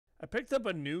I picked up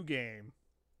a new game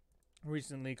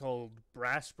recently called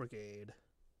Brigade.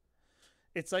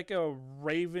 It's like a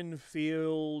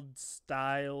Ravenfield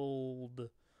styled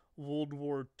World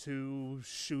War II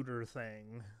shooter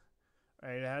thing.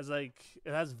 Right?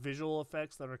 It has visual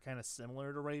effects that are kind of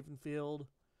similar to Ravenfield,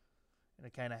 and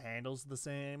it kind of handles the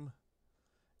same.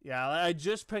 Yeah, I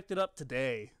just picked it up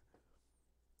today.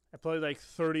 I played like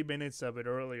 30 minutes of it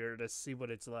earlier to see what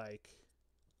it's like.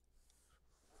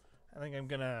 I think I'm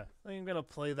gonna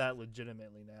play that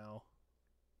legitimately now.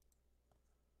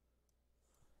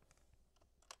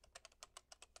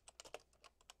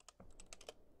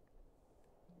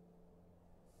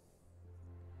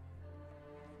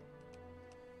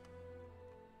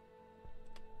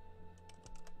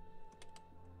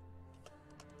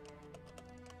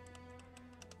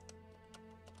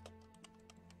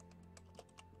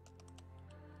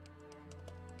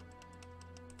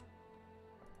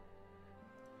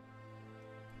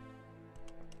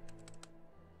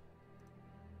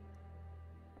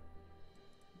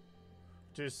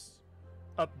 Just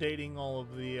updating all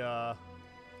of the I'm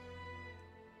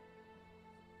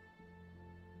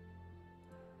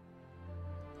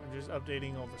just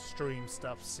updating all the stream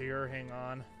stuffs here. Hang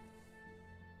on.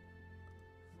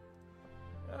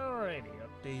 Alrighty,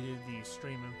 updated the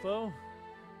stream info.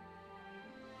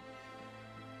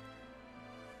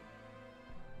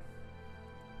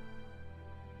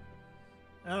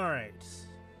 Alright.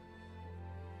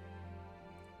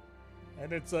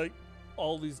 And it's like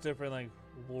all these different like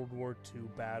World War II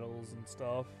battles and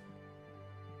stuff.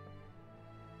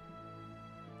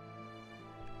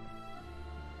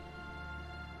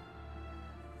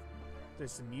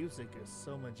 This music is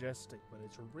so majestic, but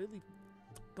it's really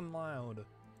fucking loud.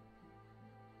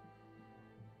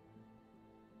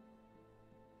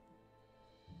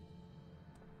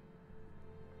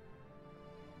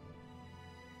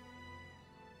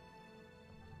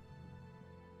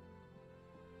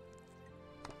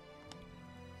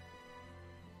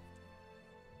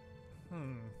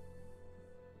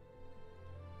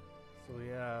 So we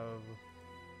have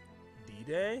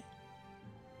D-Day?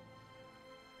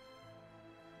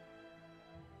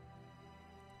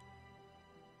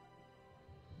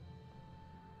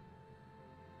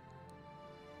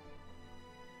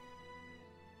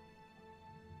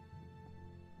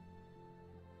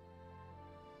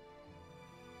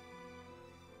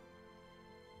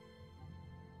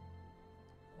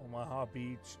 Omaha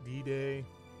Beach, D-Day.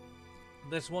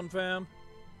 This one, fam?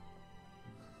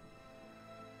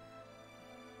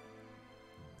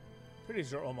 Pretty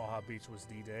sure Omaha Beach was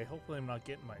D-Day. Hopefully I'm not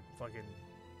getting my fucking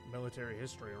military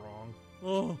history wrong.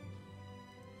 Oh! What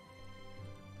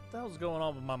the hell's going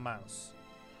on with my mouse?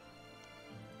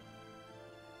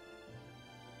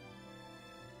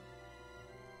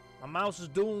 My mouse is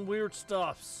doing weird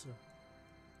stuffs.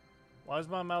 Why is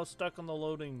my mouse stuck on the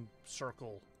loading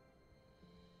circle?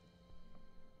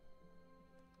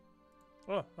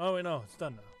 Oh wait, no, it's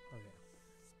done now. Okay.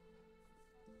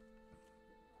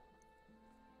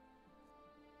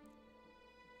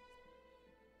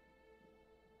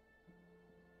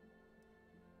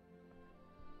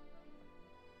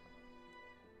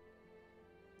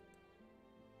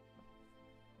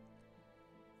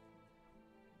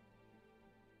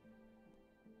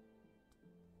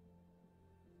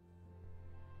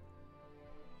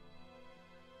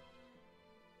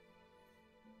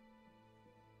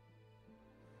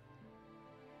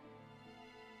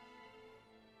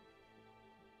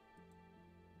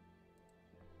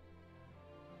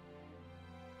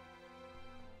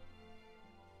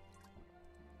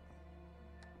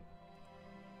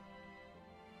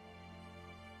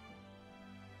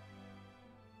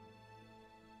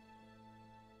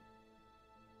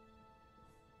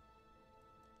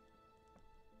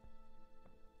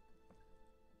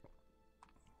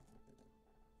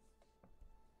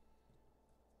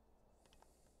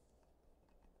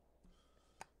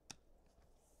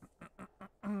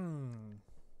 Alright.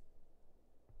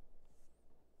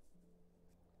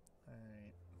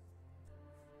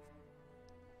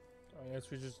 I guess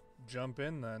we just jump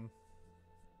in then.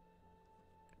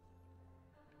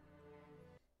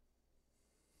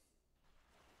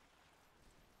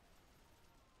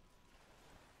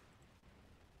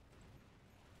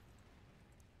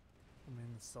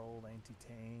 Sold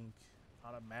anti-tank,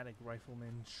 automatic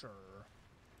rifleman, sure.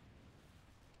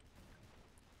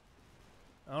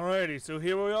 Alrighty, so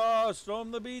here we are, storm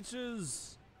the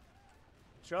beaches.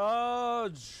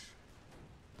 Charge!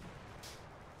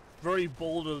 Very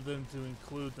bold of them to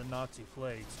include the Nazi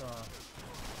flags, huh?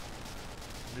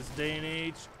 In this day and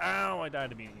age. Ow, I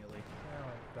died immediately. Ow,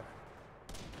 I died.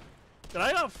 Did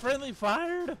I got friendly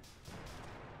fired?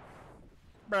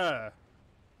 Bruh.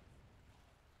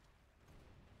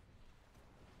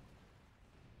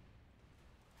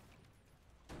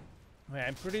 Man,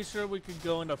 I'm pretty sure we could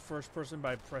go into first person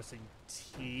by pressing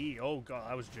T. Oh god,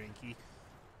 that was janky.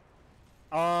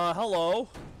 Hello.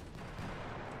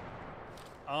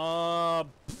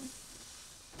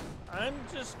 I'm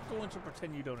just going to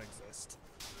pretend you don't exist.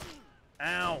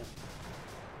 Ow.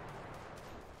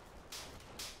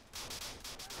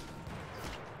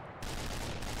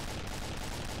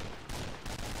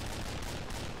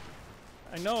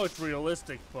 I know it's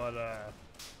realistic, but,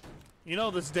 you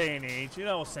know this day and age. You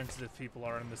know how sensitive people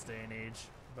are in this day and age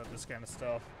about this kind of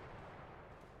stuff.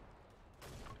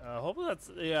 Hopefully that's...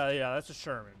 Yeah, that's a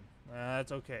Sherman.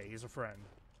 That's okay. He's a friend.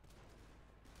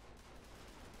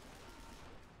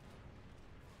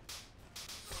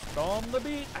 Storm the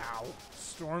beach. Ow.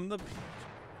 Storm the beach.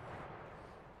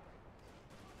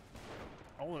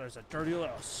 Oh, there's a dirty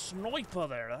little sniper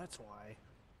there. That's why.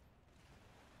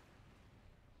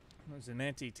 There's an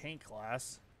anti-tank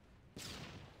class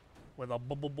with a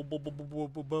bazooka.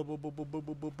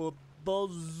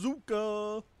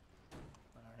 All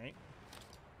right.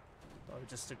 I'll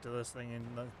just stick to this thing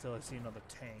until I see another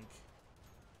tank.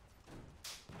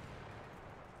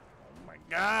 Oh my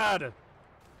god!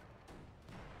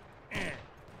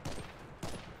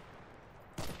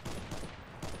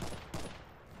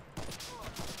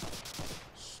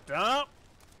 Stop!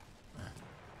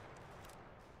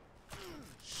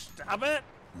 Stop it!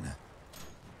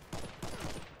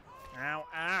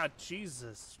 Ow,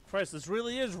 Jesus Christ, this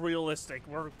really is realistic.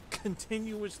 We're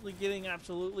continuously getting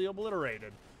absolutely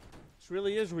obliterated. This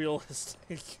really is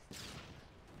realistic.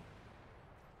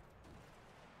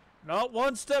 Not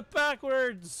one step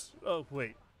backwards! Oh,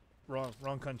 wait.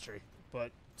 Wrong country.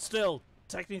 But still,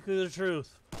 technically the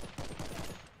truth.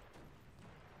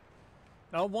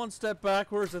 Not one step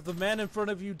backwards. If the man in front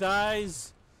of you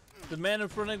dies,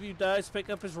 pick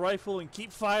up his rifle and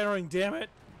keep firing, damn it.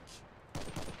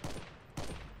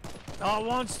 Not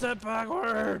one step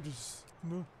backwards.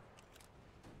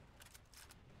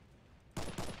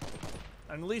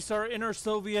 Unleash our inner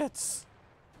Soviets.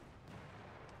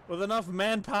 With enough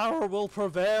manpower, will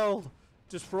prevail.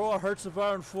 Just throw a Hertz of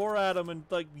Iron 4 at them and,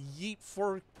 like, yeet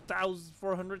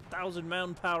 400,000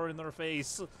 manpower in their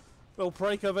face. They'll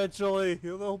break eventually.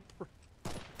 They'll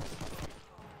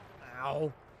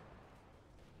Ow.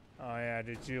 Oh yeah,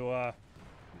 did you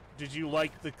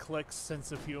like the Click's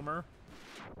sense of humor?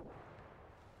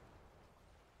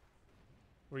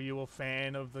 Were you a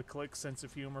fan of the Click's sense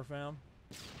of humor, fam?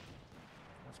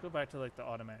 Let's go back to, like, the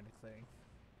automatic thing.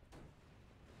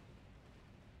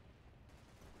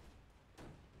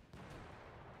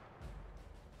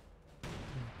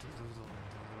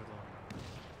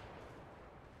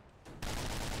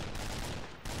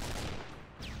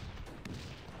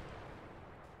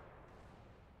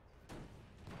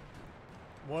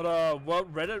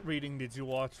 What Reddit reading did you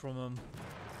watch from him?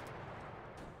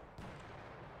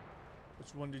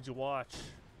 Which one did you watch?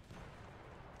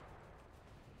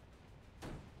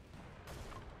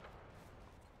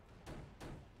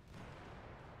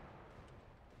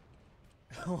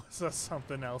 Was that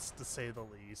something else, to say the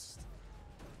least?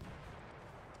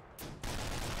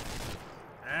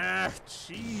 Ah,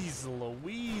 jeez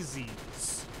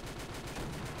Louises.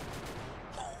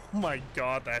 Oh my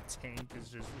god, that tank is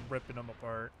just ripping them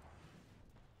apart.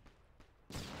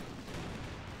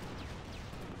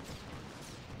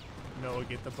 No,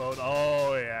 get the boat.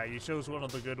 Oh yeah, you chose one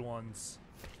of the good ones.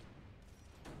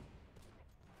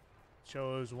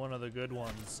 Chose one of the good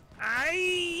ones.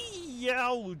 Aye!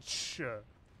 Ouch!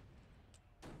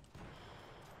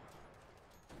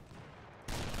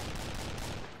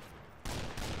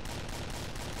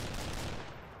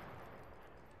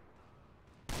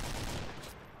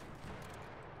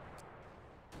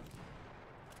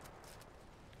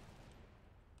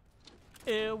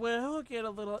 Ew, well, get a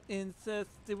little incest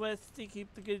to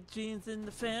keep the good genes in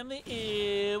the family.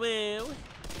 Ew, ew.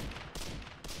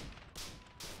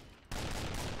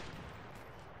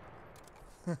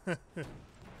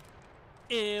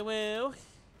 Ew, ew.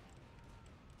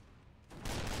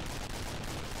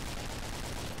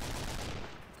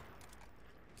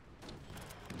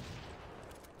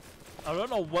 I don't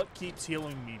know what keeps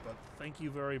healing me, but thank you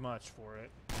very much for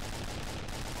it.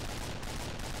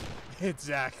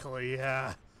 Exactly,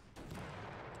 yeah.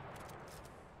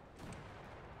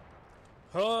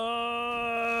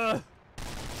 Oh,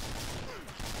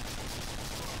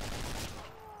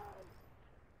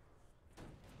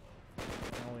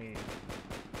 yeah.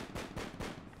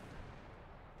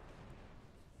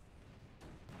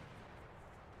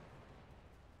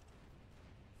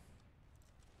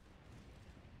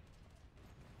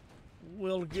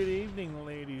 Well, good evening,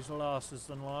 ladies, losses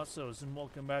and lossos, and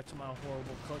welcome back to my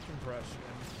horrible click impression.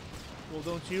 Well,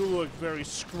 don't you look very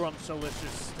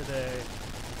scrumptious today?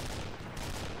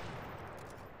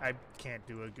 I can't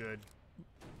do a good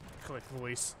click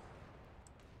voice.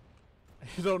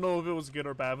 I don't know if it was good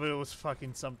or bad, but it was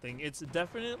fucking something. It's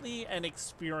definitely an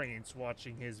experience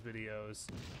watching his videos.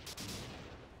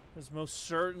 It's most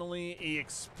certainly an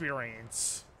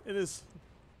experience. It is...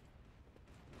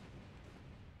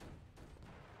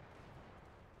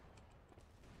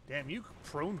 Damn, you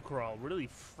prone crawl really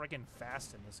freaking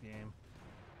fast in this game.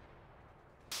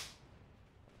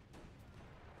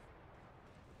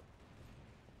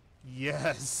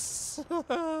 Yes!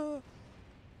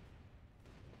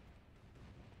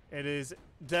 It is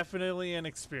definitely an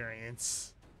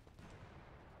experience.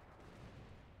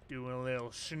 Doing a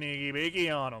little sneaky beaky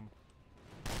on him.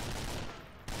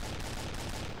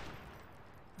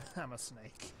 I'm a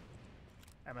snake.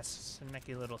 I'm a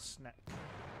snaky little snake.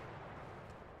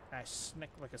 I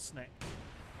snick like a snake.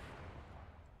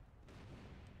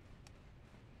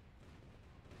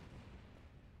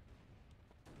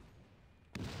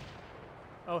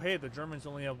 Oh hey, the Germans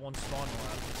only have one spawn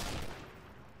left.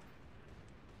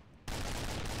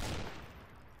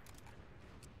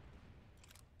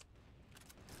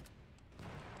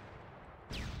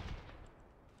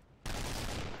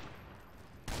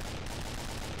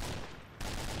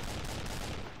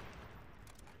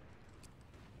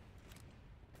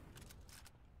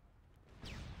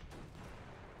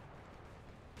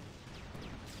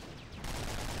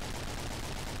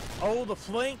 Oh, the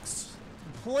flanks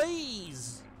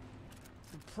plays.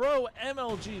 The pro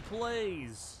MLG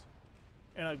plays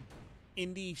in a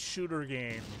indie shooter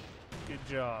game. Good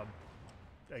job,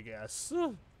 I guess.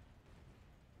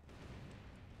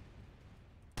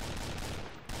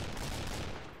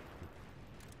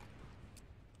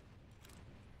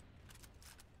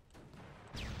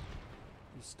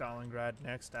 Stalingrad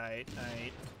next. Aight.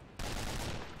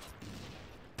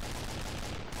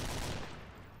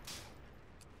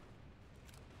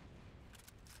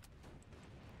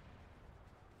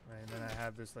 And then I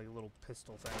have this like little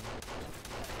pistol thing.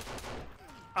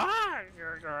 Ah!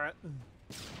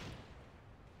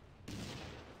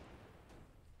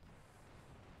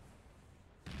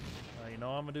 You know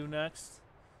what I'm gonna do next?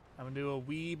 I'm gonna do a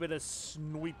wee bit of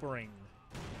sweepering.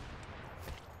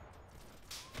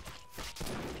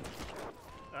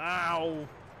 Ow!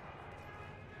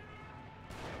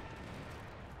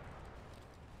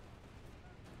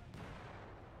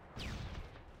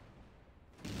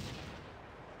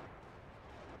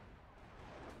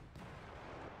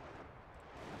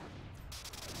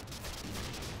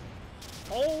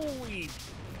 Holy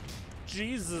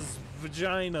Jesus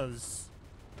vaginas.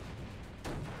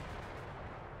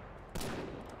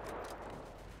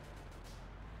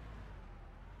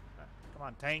 Come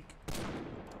on, tank.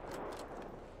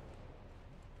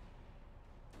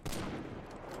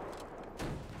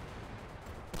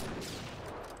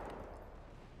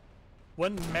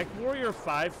 When MechWarrior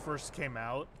 5 first came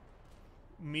out,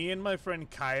 me and my friend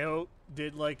Coyote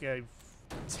did like a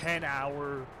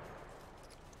 10-hour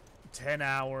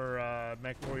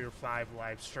MechWarrior 5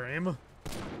 live stream.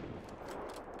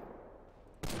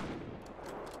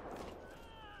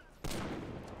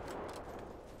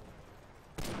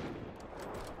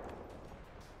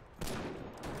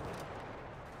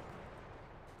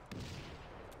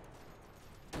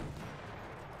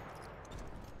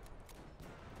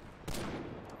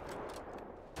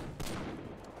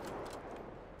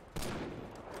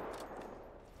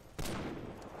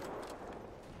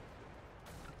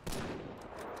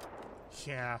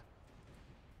 Yeah.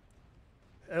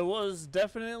 It was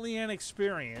definitely an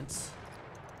experience.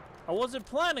 I wasn't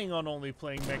planning on only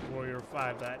playing MechWarrior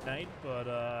 5 that night, but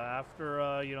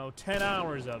after, you know, 10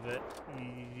 hours of it,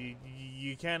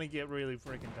 you kind of get really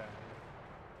freaking tired.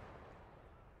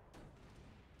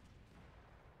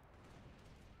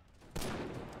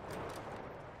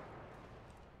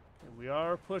 We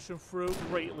are pushing through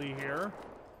greatly here.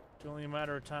 It's only a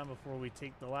matter of time before we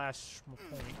take the last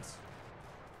point.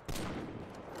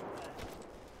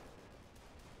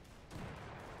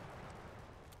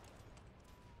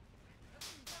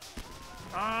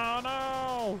 Oh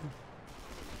no!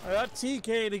 I got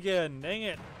TK'd again, dang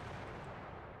it.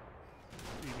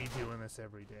 We be doing this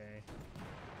every day.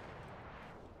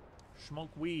 Smoke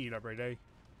weed every day.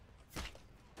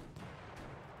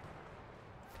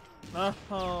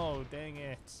 Oh, dang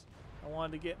it. I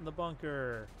wanted to get in the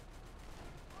bunker.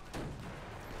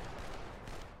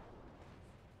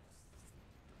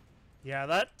 Yeah,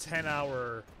 that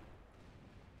 10-hour...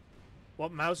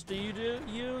 What mouse do you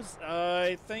use?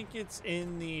 I think it's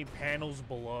in the panels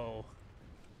below.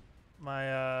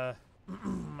 My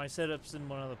my setup's in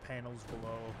one of the panels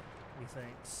below,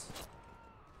 methinks.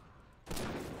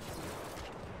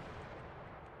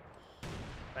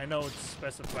 I know it's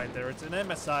specified there. It's an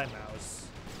MSI mouse.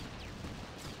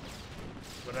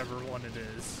 Whatever one it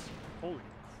is. Holy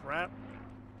crap.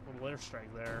 Little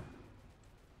airstrike there.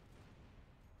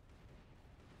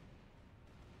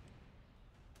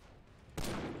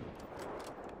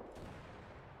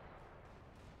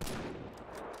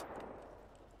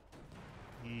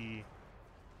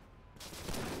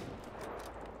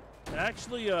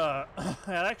 It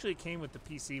actually came with the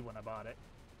PC when I bought it.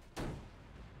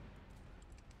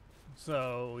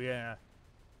 So, yeah.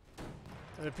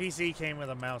 The PC came with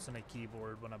a mouse and a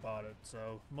keyboard when I bought it,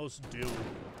 so most do.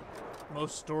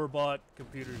 Most store-bought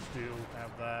computers do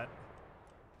have that.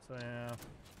 So, yeah.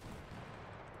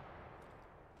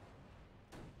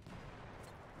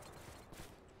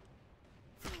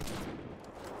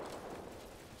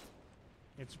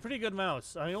 It's a pretty good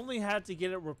mouse. I only had to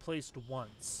get it replaced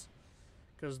once.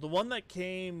 Because the one that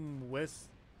came with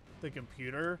the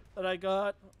computer that I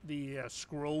got, the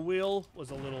scroll wheel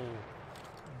was a little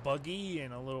buggy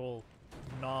and a little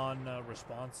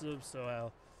non-responsive.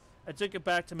 So I took it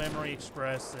back to Memory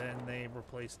Express and they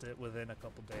replaced it within a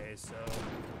couple days. So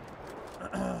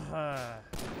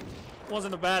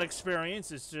wasn't a bad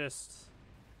experience. It's just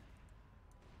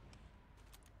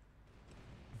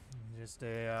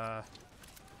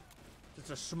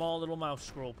a small little mouse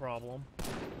scroll problem.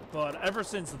 But ever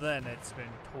since then, it's been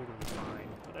totally fine.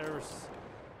 But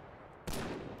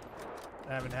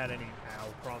I haven't had any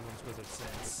problems with it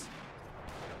since.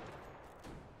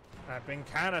 I've been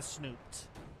kind of snooped.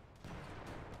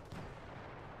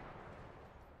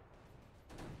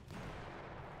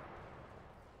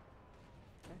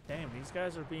 God damn, these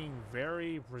guys are being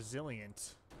very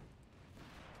resilient.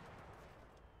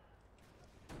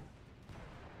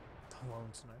 The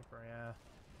lone sniper, yeah.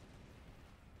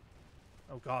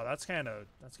 Oh god, that's kind of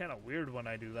weird when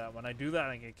I do that. When I do that,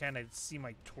 I can kind of see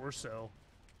my torso.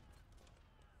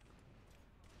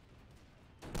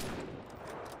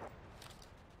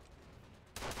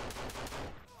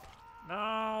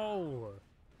 No!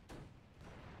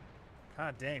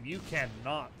 God damn, you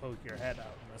cannot poke your head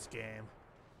out in this game.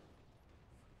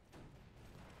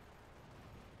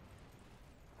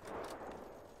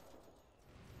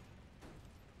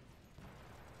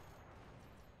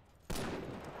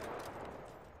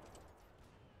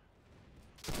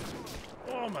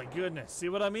 Oh my goodness, see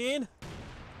what I mean?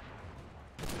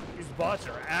 These bots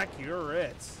are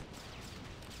accurate.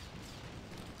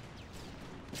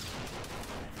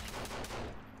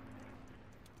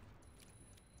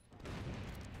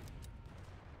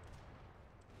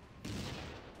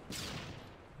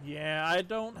 Yeah, I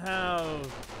don't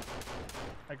have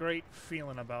a great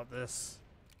feeling about this.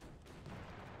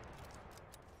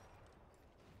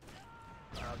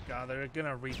 Oh god, they're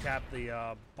gonna recap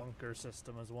the bunker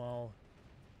system as well.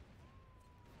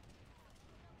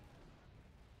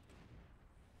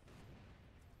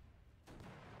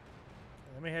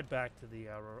 Let me head back to the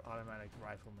automatic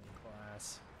rifleman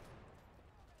class.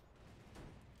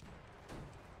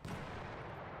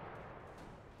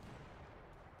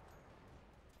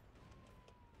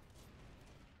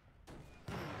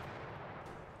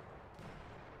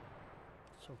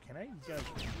 So can I guys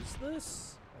use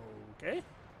this? Okay.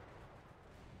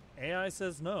 AI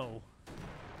says no.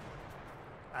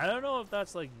 I don't know if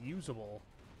that's like usable.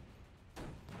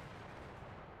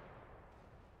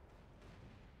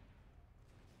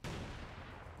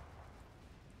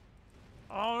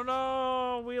 Oh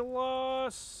no, we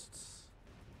lost.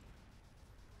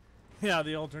 Yeah,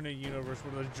 the alternate universe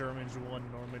where the Germans won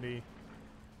Normandy.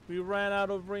 We ran out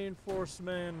of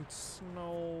reinforcements.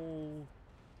 No.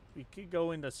 We could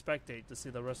go into spectate to see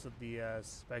the rest of the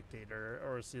spectator,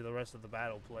 or see the rest of the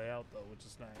battle play out though, which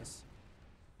is nice.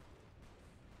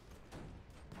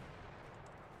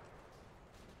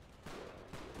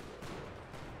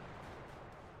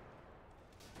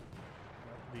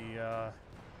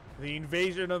 The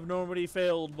invasion of Normandy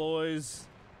failed, boys.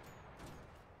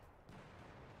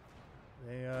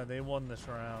 They won this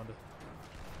round.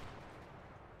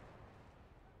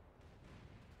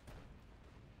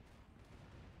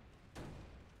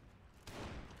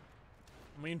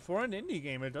 I mean, for an indie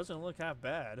game, it doesn't look half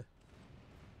bad.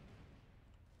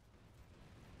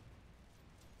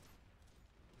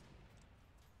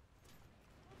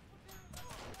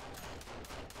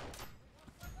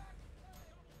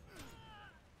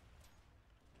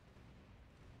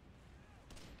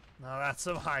 Now that's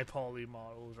some high poly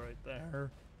models right there.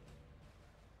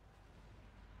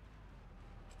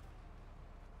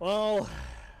 Well,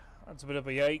 that's a bit of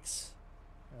a yikes.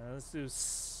 Let's do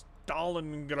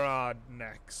Stalingrad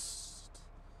next.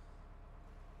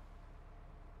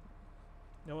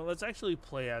 You know what, let's actually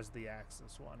play as the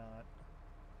Axis, why not?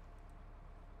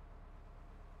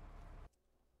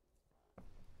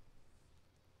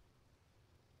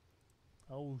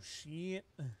 Oh shit.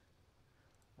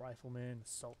 Rifleman,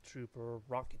 assault trooper,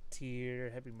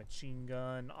 rocketeer, heavy machine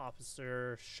gun,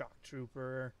 officer, shock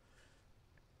trooper.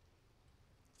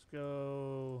 Let's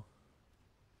go.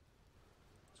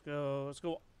 Let's go. Let's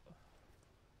go.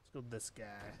 Let's go this guy.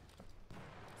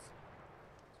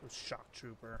 Let's go shock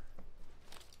trooper.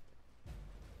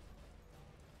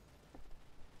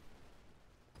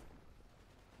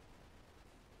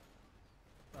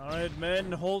 Alright,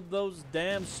 men, hold those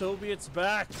damn Soviets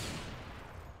back.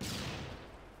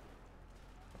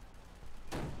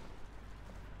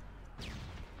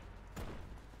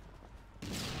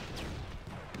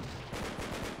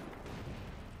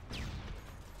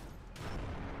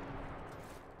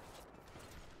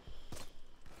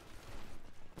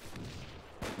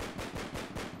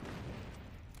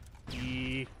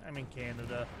 I'm in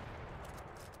Canada.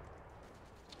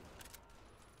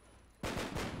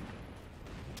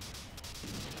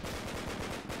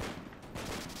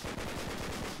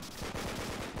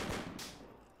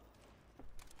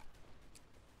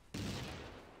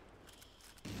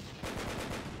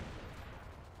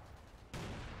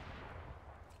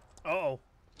 Uh-oh.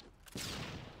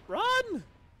 Run!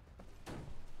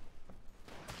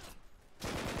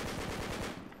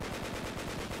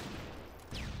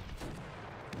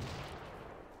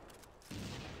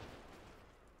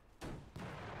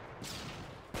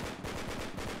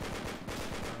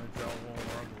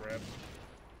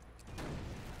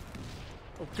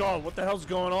 Oh god, what the hell's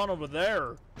going on over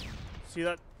there? See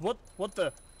that? What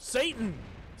the? Satan!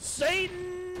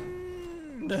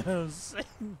 Satan!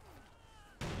 Satan!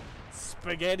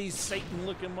 Spaghetti Satan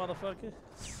looking motherfucker.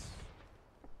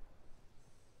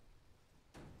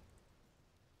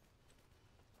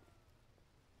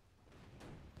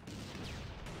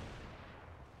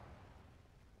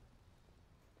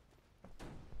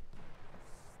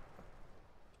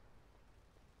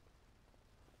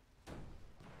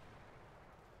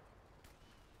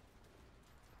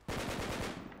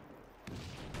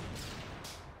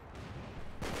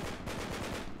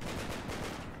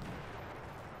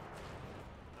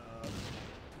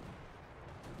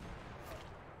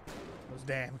 Those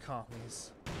damn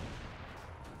commies.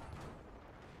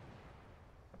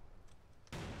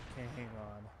 Okay, hang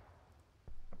on.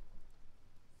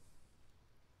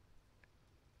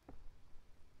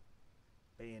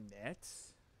 Bayonet,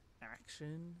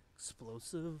 action,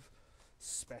 explosive,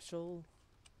 special.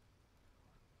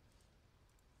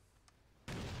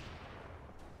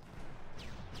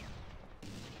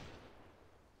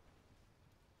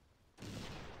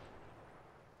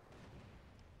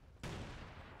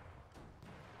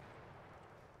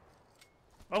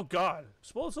 Oh god,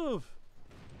 explosive!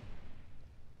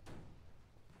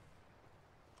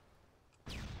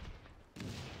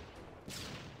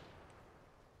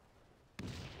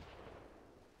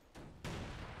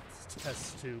 Let's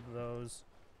test tube those.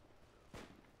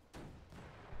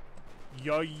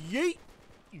 Ya yeet!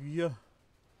 Yeah.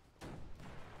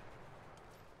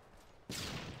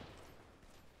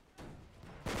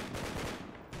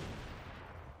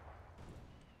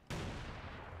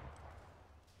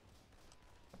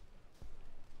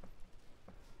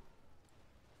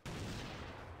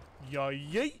 Ya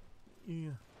yeet!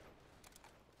 Yeah.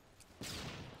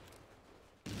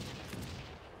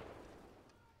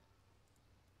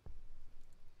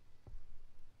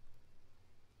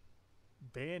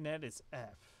 Bayonet is F.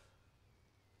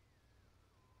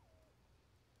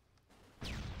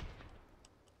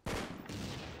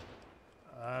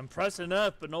 I'm pressing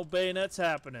F, but no bayonets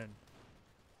happening.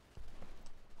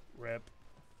 Rip.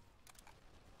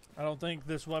 I don't think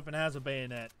this weapon has a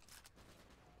bayonet.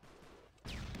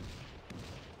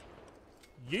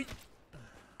 Yeet.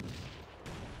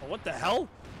 Oh, what the hell?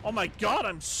 Oh my god,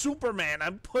 I'm Superman.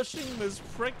 I'm pushing this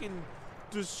frickin'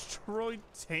 destroyed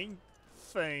tank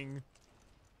thing.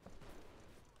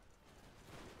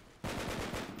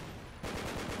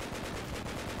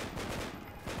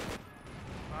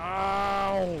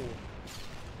 Ow!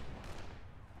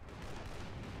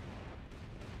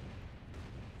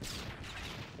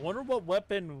 I wonder what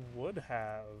weapon would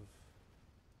have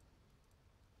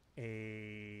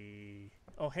a...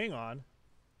 Oh, hang on.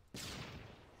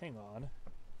 Hang on.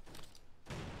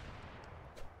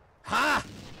 Ha!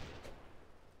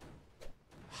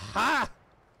 Ha!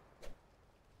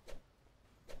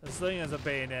 This thing has a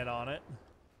bayonet on it.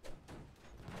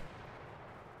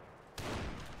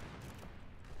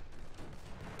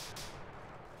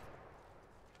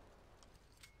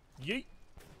 Yeet!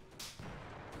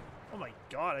 Oh my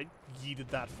god, I yeeted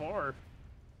that far.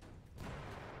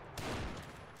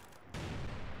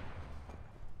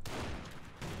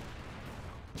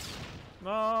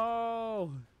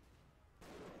 No!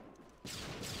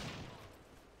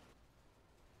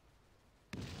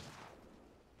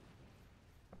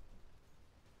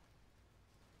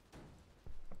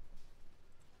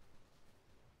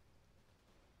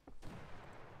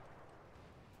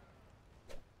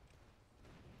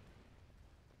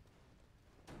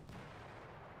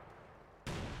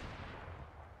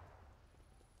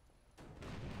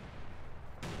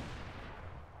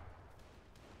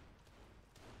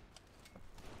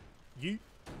 Yeet.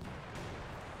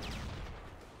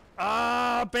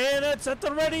 Ah, bayonets at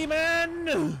the ready,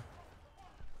 man!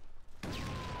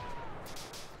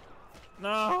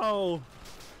 No!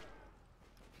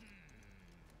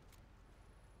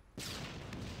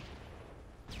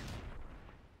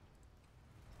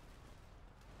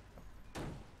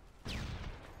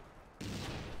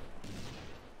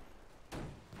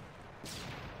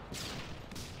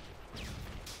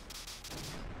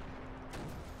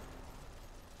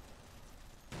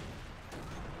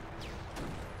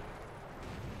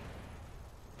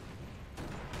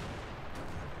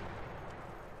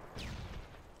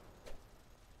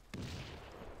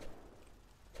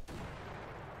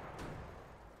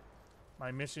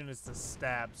 My mission is to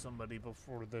stab somebody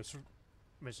before this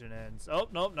mission ends. Oh,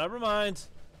 nope, never mind.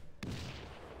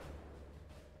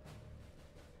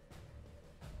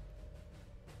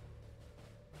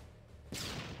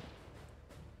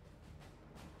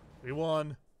 We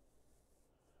won.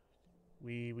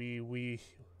 We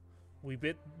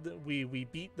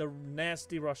beat the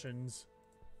nasty Russians.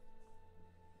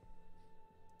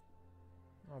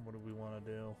 Oh, what do we want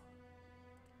to do?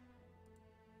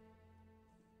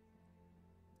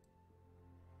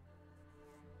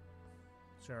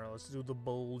 Sure, let's do the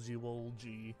bulgy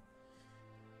wolgy.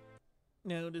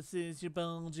 No, this is your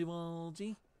bulgy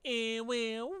wolgy.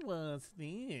 Well, what's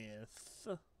this?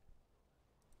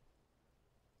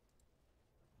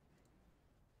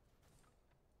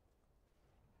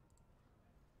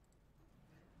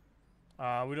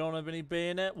 We don't have any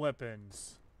bayonet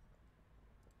weapons.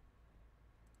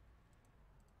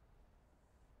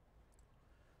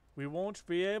 We won't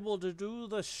be able to do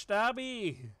the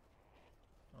stabby.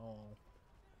 Oh.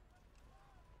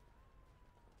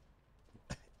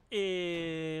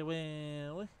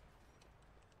 Well.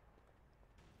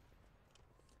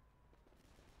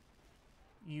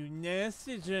 You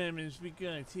nasty Germans, we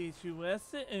gonna teach you a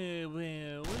lesson.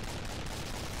 Well.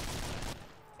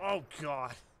 Oh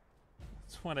god.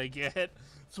 That's what I get.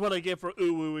 That's what I get for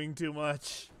ooh-ooing too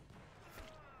much.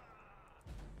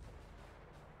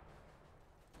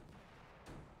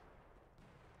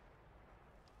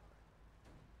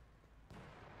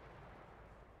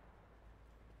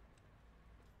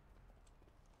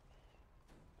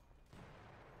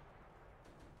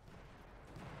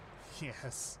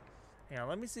 Yes. Yeah,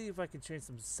 let me see if I can change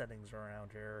some settings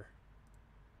around here.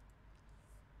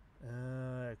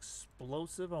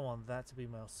 Explosive, I want that to be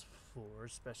mouse 4.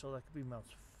 Special, that could be mouse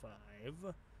 5.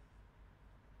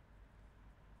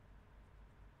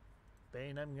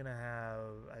 Bane, I'm gonna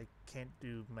have... I can't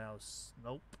do mouse...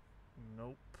 Nope.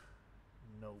 Nope.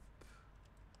 Nope.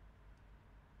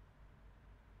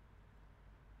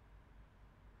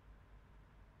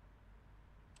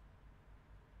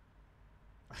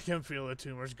 I can feel the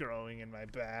tumors growing in my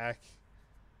back.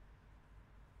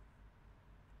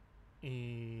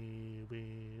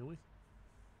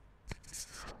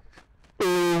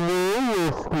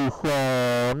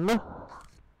 Son.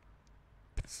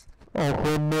 I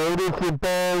can notice your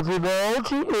balls and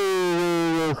algae.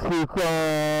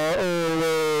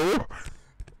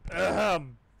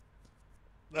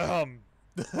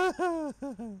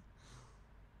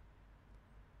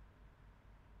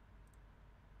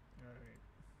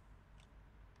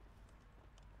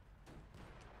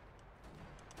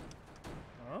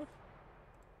 Huh?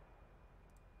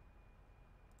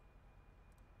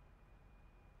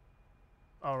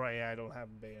 Oh, right, yeah, I don't have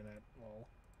a bayonet. Well,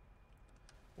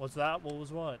 what's that? What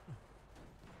was what?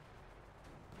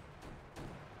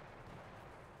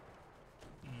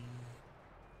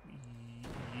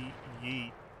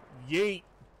 Yeet. Yeet.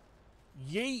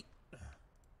 Yeet.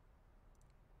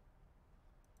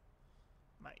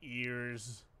 My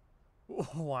ears.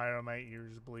 Why are my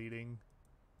ears bleeding?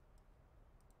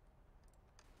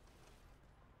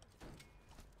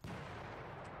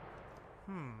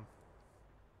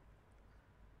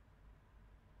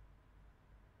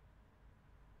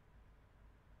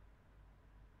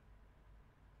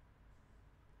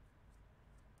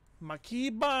 My key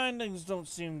bindings don't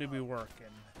seem to be working.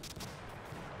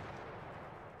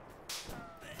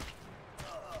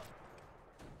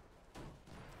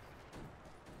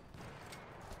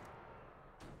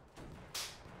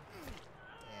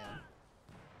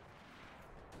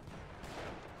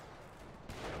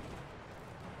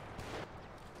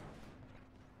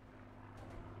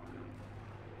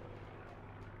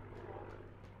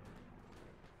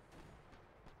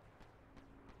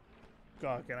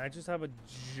 God, can I just have a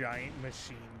giant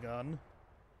machine gun?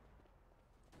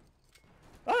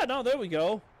 Ah, no, there we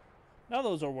go. Now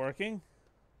those are working.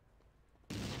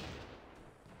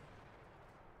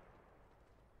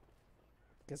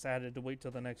 Guess I had to wait till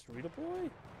the next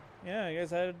redeploy? Yeah, I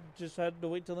guess I just had to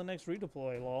wait till the next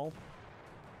redeploy, lol.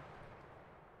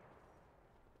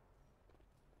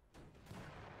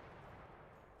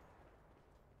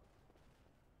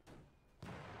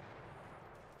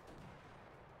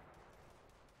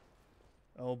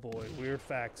 Oh boy, weird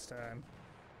facts time.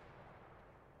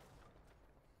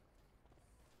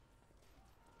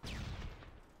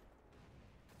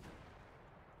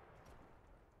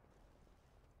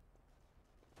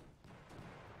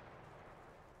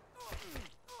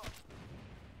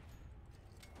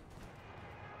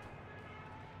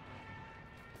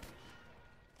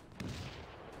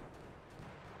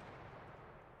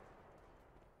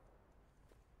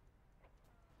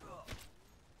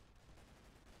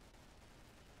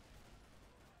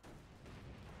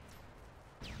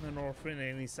 An orphan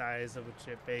any size of a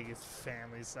chip bag is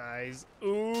family size.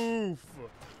 Oof.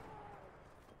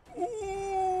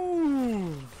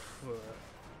 Oof.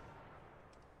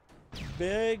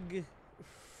 Big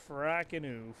frackin'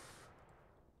 oof.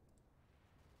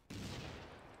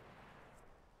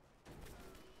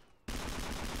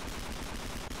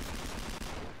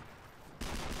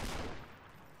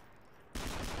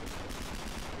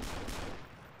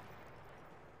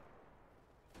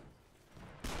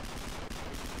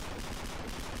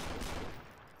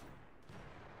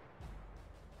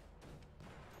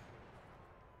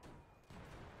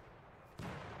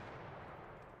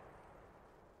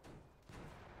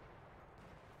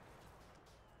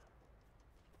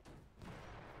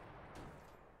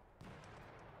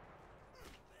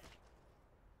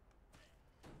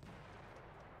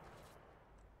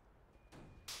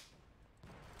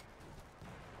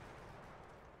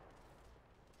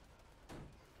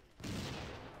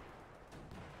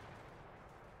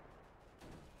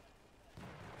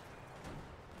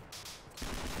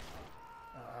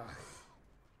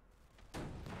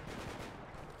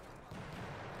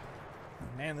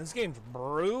 Man, this game's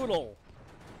brutal.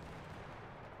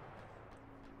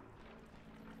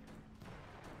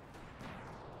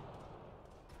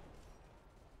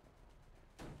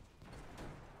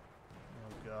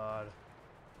 Oh god.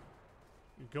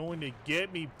 You're going to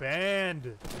get me banned.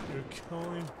 You're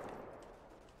going...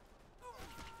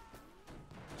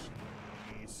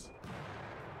 Jeez.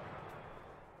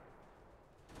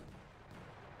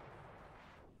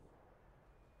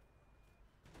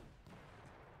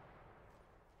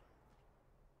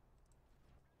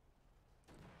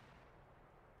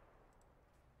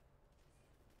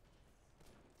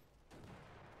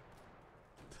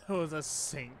 There was a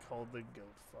saint called the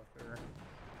Goat Fucker.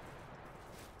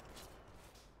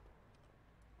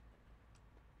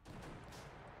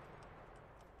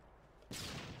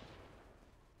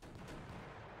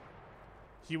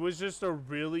 He was just a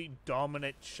really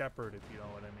dominant shepherd, if you know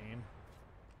what I mean.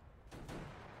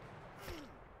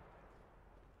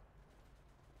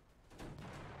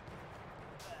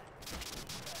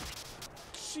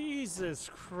 Jesus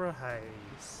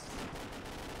Christ.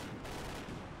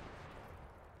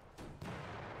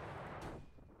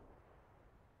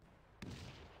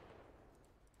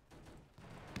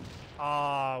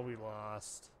 Ah, we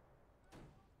lost.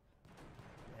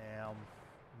 Damn.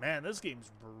 Man, this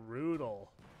game's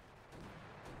brutal.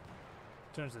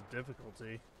 In terms of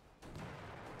difficulty.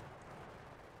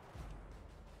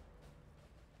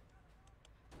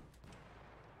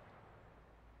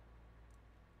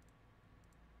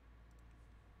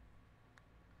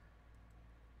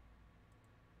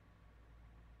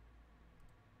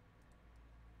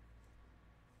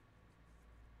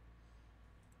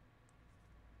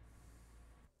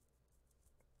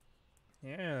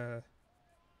 Yeah.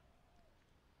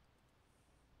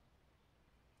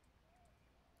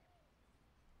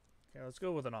 Okay, let's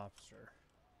go with an officer.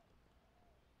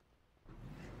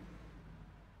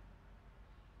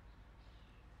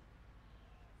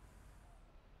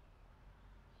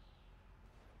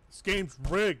 This game's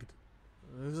rigged.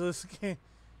 This game's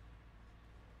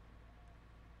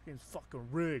fucking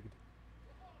rigged.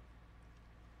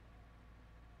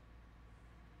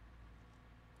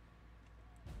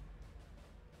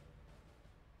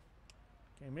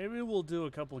 Okay, maybe we'll do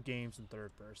a couple games in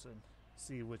third person.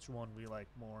 See which one we like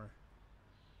more.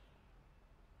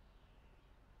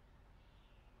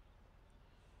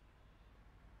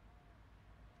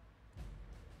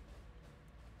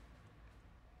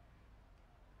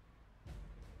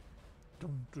 Oh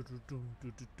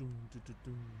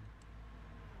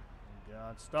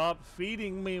God, stop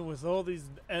feeding me with all these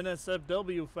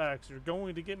NSFW facts. You're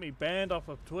going to get me banned off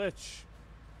of Twitch.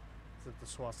 Except the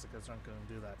swastikas aren't going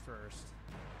to do that first.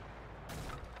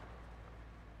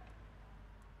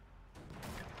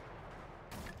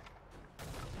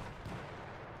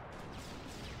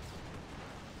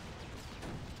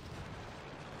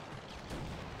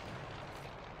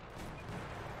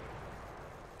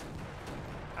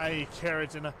 I eat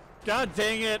carrots and God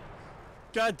dang it!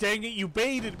 God dang it, you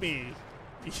baited me!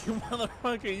 You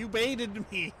motherfucker, you baited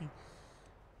me!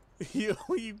 You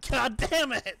God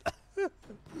damn it!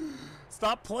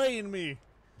 Stop playing me!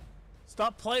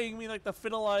 Stop playing me like the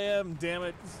fiddle I am, damn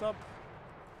it! Stop.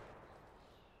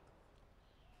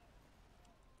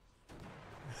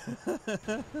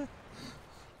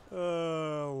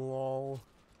 Lol.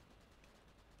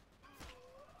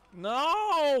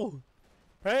 No!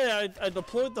 Hey, I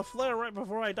deployed the flare right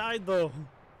before I died, though.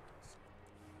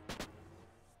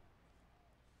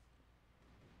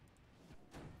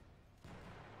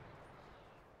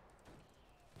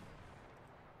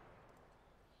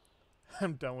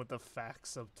 I'm done with the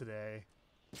facts of today.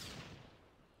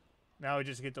 Now I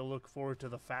just get to look forward to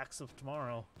the facts of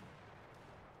tomorrow.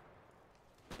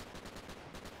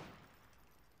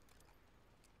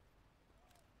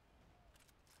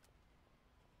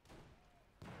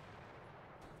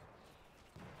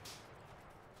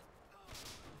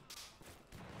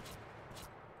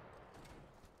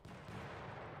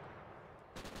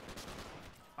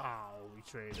 Oh, we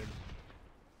traded.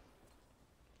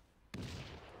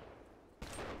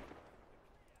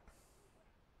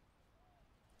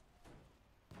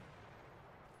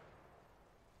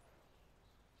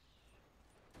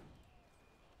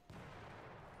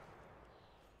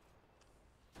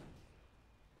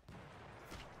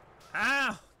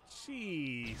 Ah,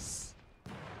 jeez.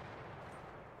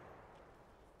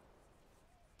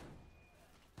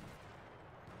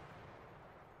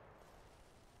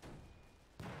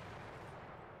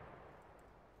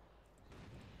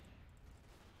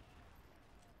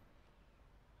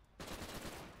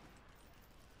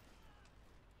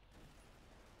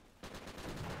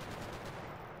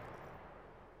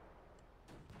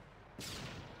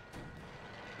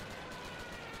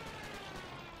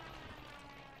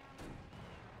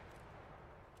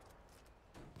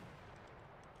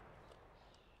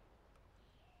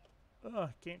 Oh,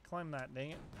 I can't climb that,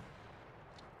 dang it.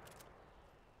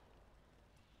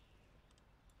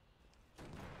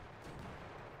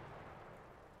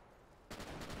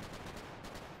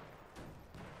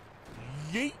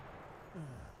 Yeet!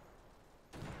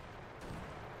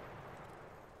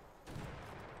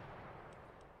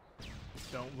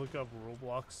 Don't look up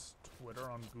Roblox Twitter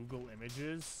on Google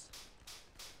Images.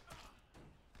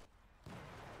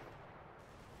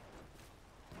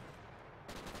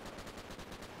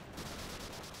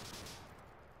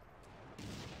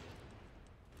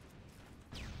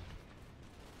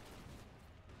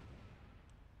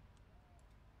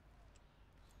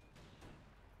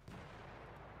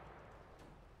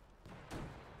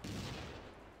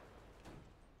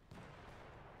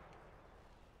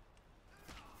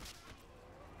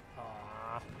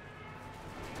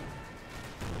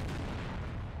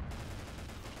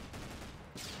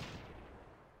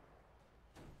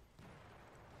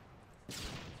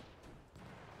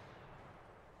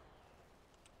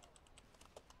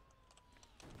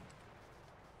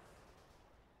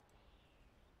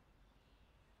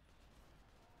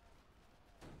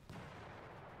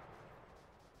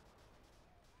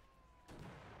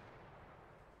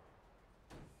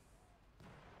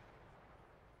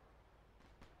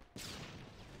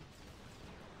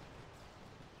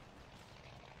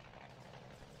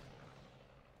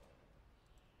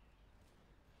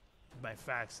 My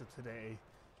facts of today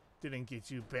didn't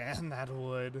get you banned, that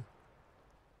would.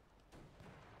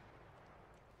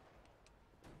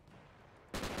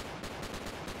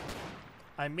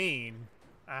 I mean,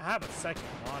 I have a second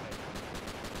on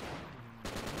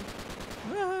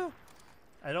it.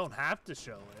 I don't have to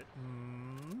show it.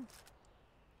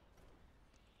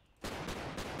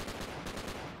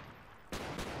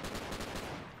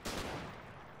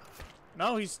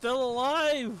 No, he's still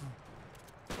alive!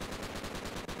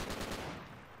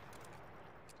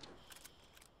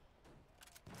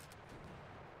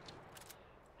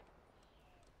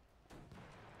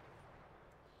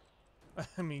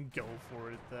 I mean, go for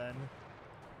it then.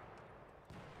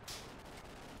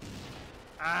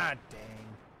 Ah, dang.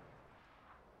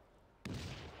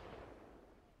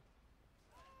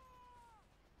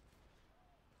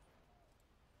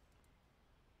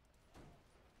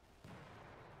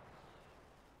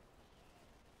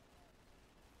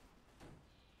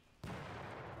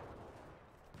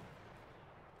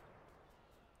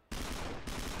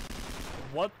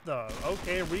 What the?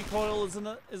 Okay, recoil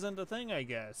isn't a thing, I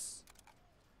guess.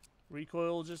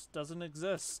 Recoil just doesn't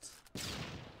exist.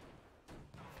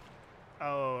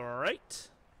 Alright.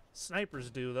 Snipers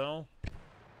do, though.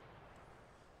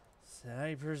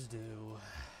 Snipers do.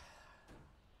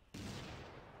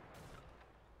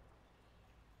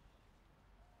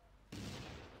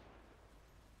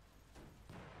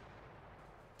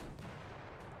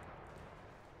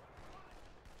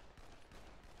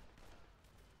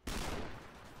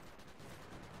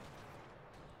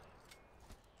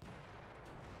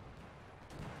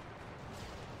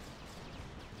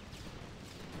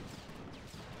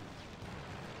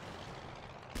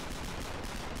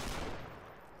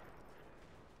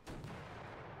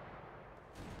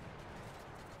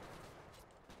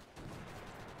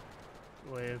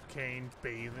 Way of Cain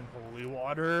bathe in holy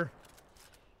water.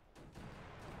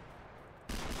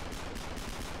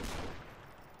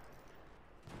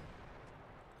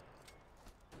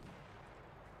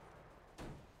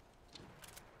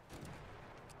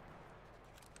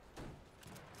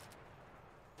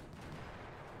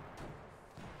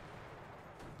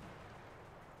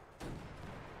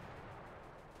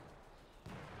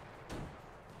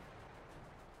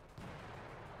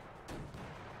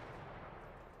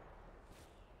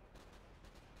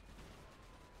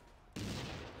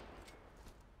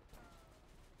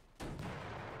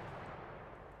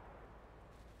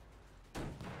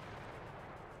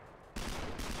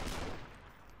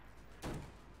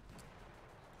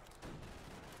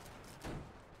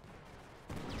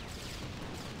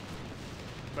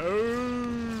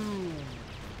 Boom!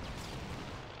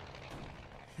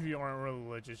 If you aren't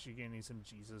religious, you're gonna need some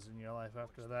Jesus in your life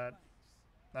after that.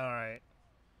 Alright.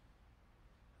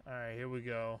 Alright, here we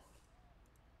go.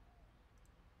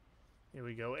 Here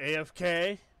we go.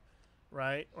 AFK.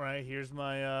 Right, here's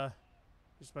my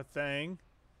thing.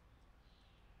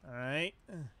 Alright.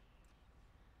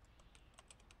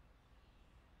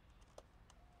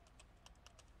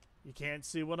 You can't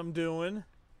see what I'm doing.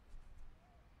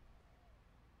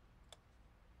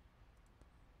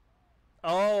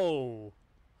 Oh.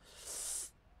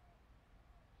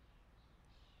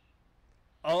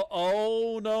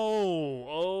 Oh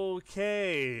no.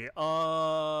 Okay.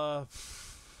 Well,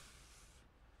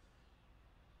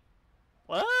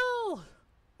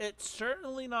 it's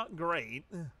certainly not great.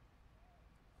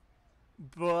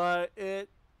 But it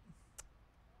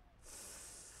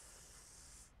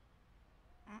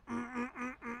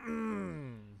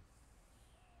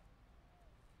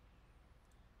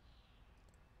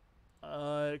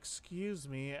excuse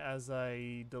me as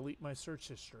I delete my search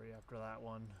history after that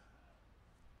one.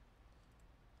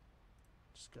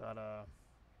 Just gotta...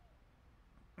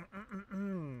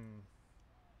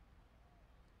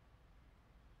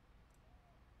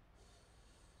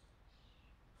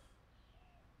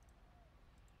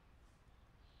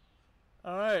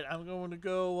 Alright, I'm going to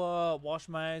go wash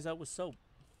my eyes out with soap.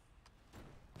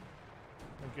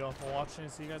 Thank you all for watching,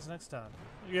 and see you guys next time.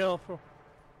 Thank you all for...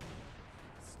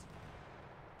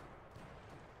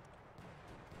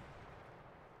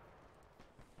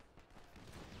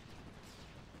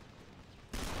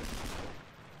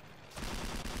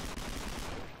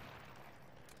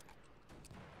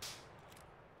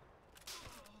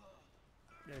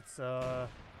 It's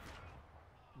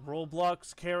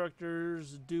Roblox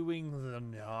characters doing the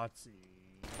Nazi.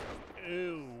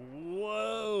 Ew,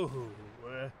 whoa.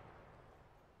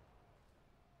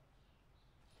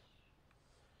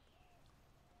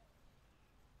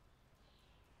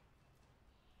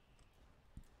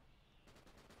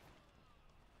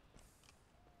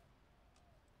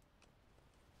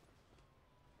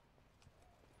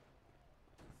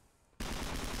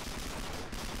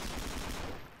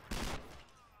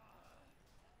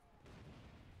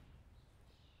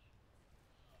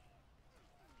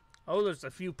 Oh, there's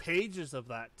a few pages of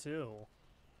that, too.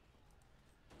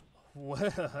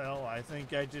 Well, I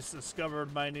think I just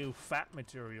discovered my new fat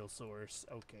material source.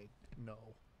 Okay, no.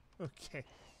 Okay.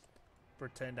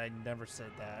 Pretend I never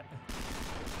said that.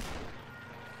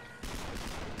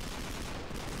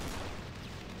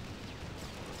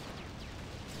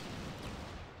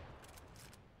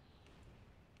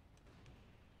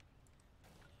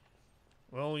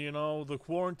 Well, you know, the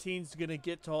quarantine's gonna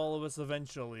get to all of us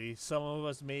eventually. Some of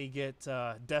us may get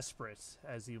desperate,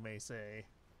 as you may say.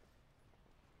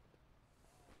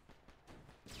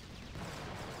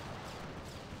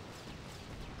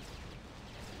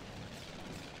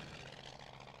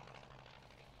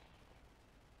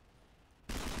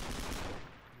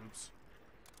 Oops.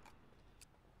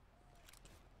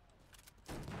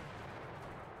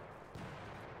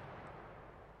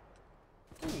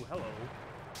 Ooh, hello.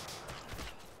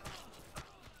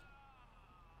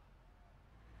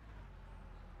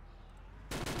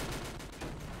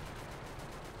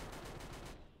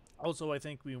 Also, I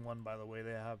think we won, by the way.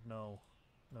 They have no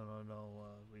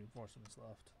reinforcements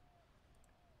left.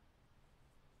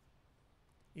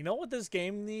 You know what this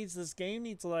game needs? This game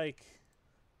needs like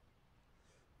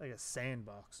a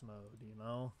sandbox mode, you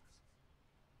know?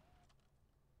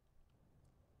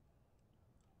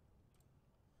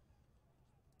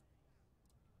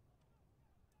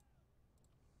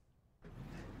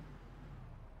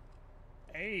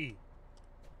 Hey!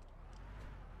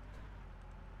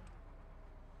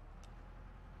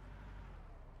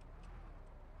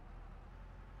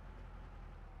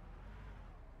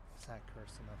 Is that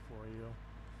curse enough for you?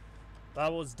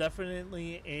 That was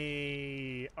definitely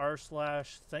a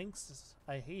r/thanks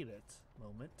I hate it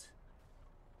moment.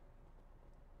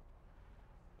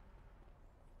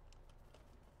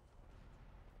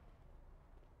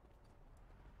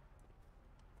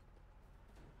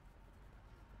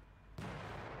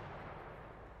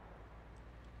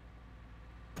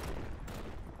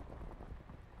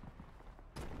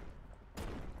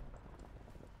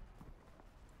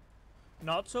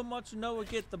 Not so much Noah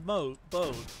get the boat,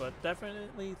 but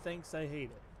definitely thanks I hate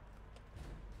it.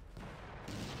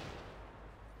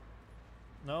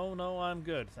 No, I'm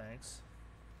good, thanks.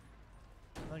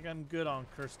 I think I'm good on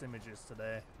cursed images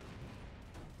today.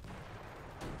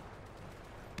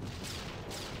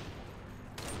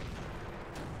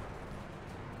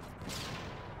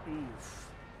 Oof.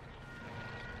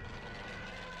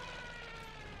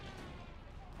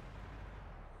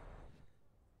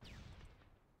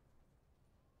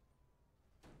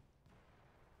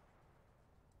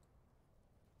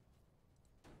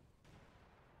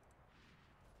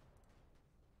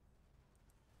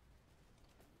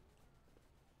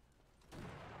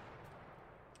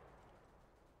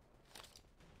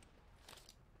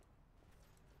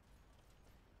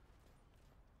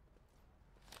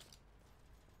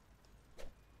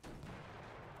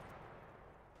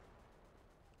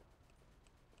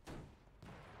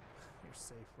 You're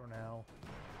safe for now.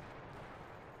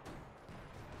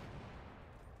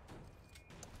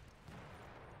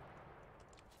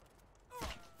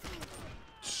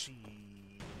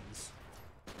 Jeez.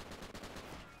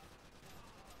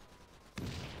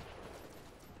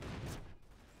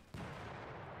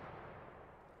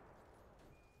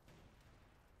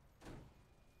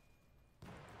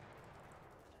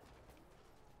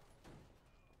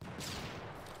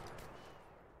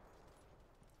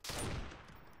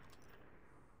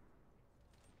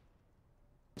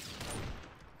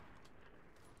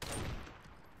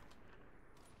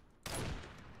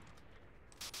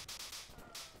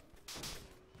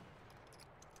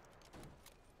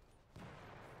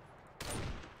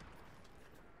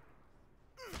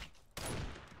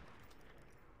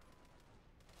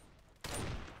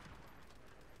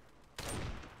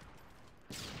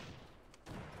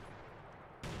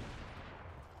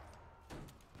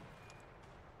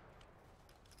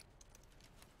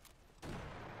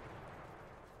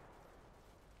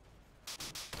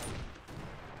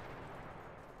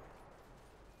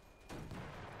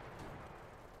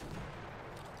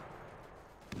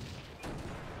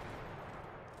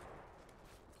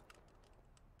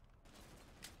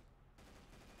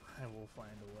 I will find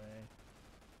a way.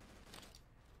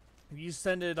 If you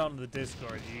send it on the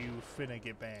Discord, you finna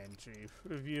get banned, Chief.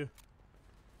 If you...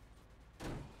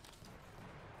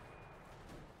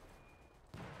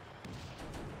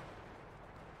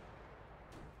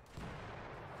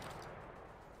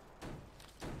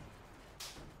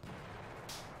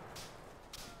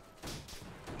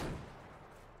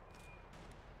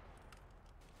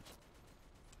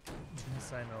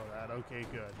 Yes, I know that. Okay,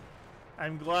 good.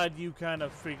 I'm glad you kind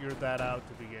of figured that out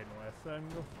to begin with.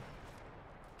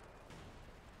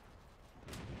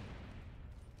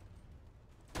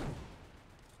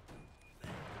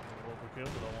 Overkill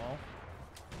to the wall.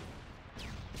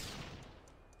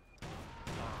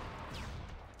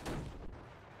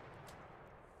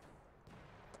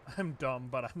 I'm dumb,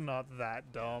 but I'm not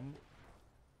that dumb.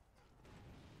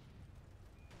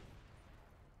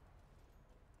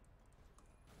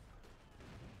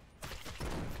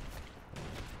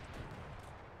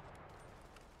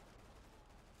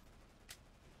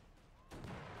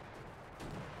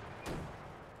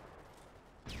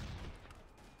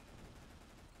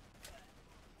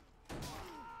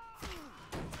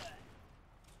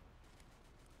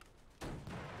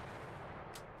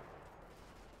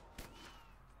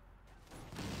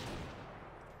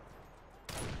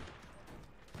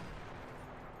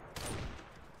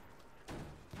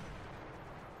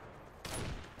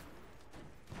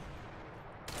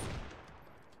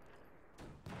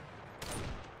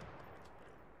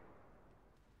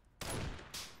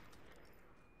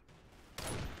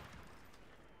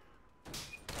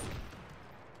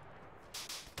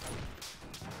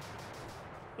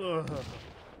 Ugh.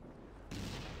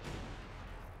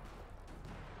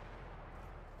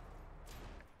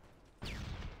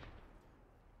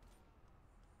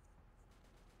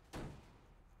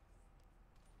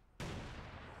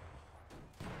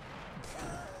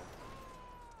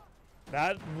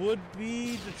 That would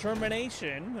be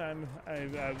determination.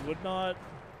 I would not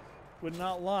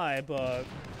lie, but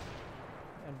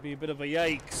that'd be a bit of a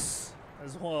yikes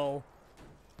as well.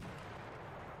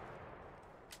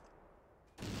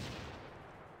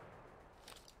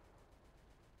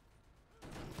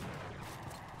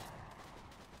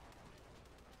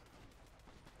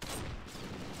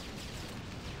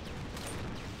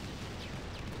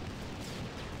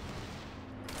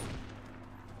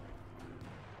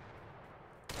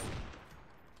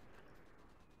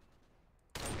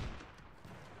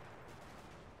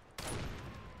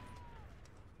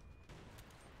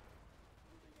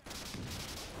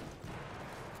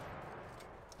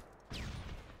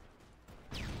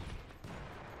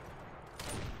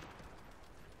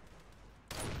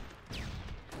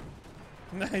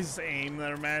 Nice aim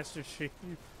there, Master Chief.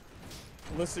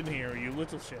 Listen here, you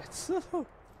little shits. Oh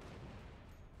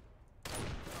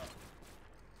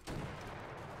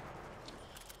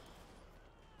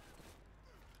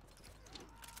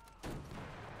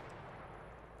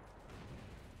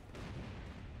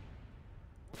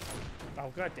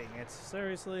god dang it.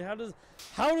 Seriously, how does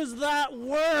that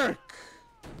work?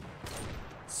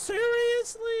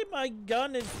 Seriously? My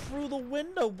gun is through the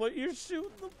window, but you're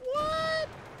shooting the what?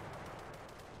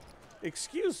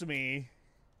 Excuse me.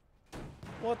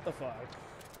 What the fuck?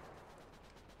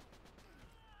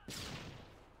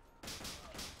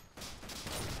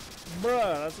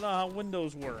 Bruh, that's not how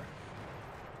windows work.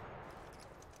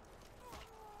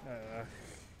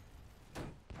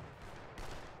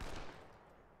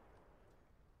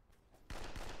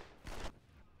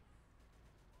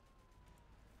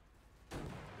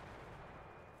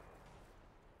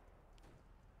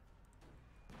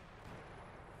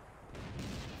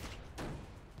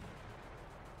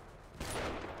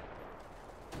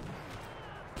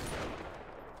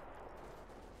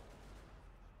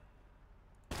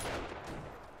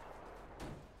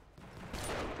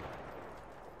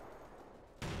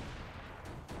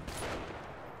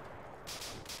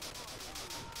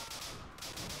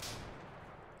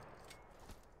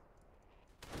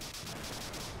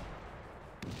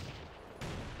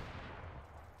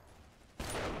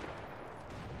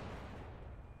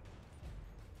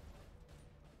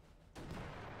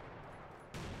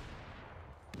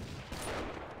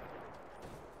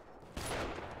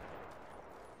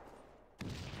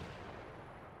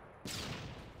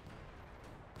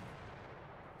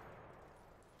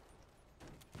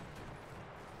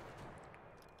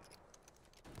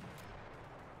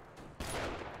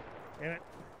 Damn it.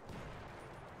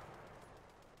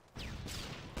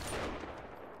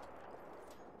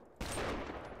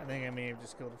 I think I may have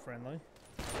just killed a friendly.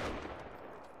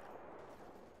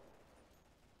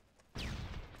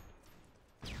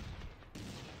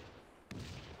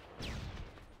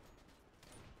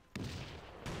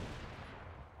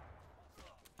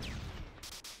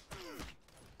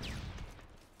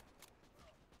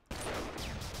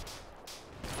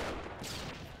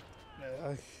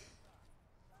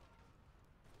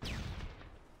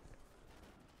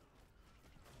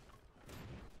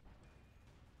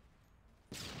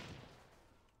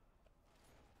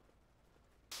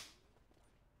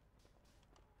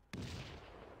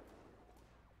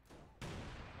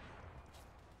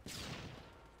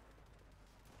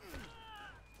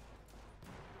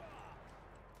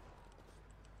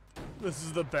 This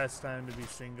is the best time to be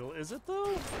single, is it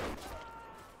though?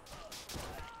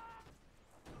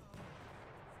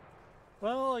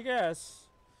 Well, I guess.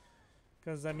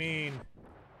 Because, I mean,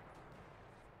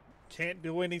 can't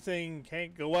do anything,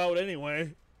 can't go out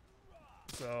anyway.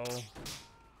 So.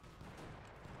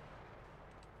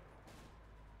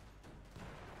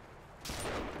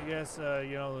 I guess,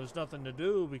 you know, there's nothing to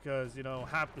do because, you know,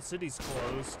 half the city's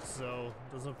closed, so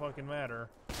it doesn't fucking matter.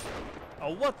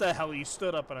 Oh, what the hell? He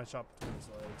stood up and I shot between his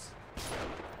legs.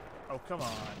 Oh, come on.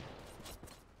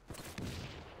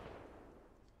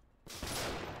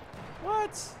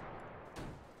 What?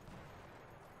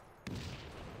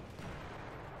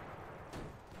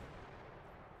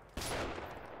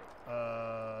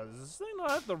 Does this thing not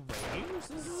have the range?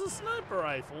 This is a sniper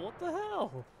rifle. What the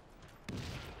hell?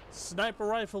 Sniper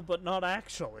rifle, but not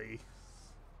actually.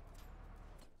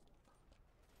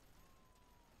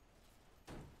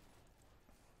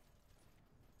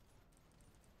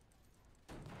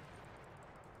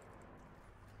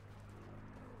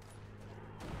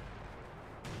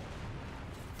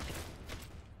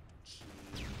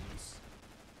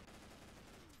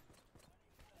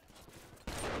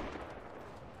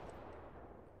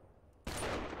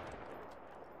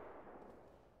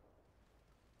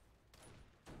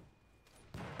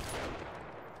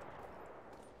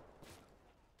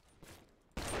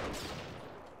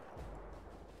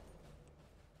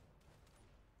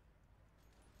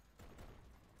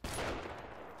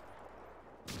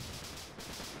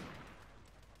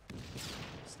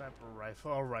 Sniper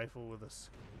rifle, a rifle with a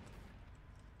scope.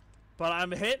 But I'm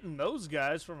hitting those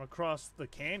guys from across the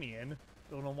canyon.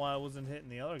 Don't know why I wasn't hitting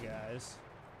the other guys.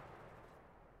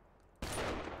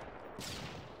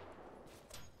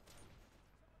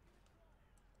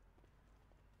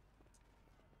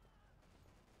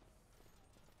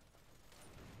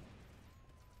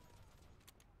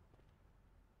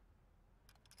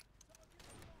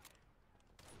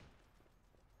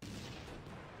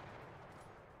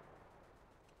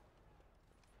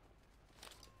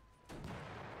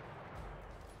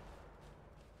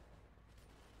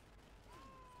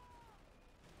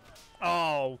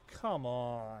 Oh, come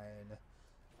on.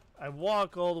 I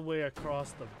walk all the way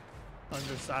across the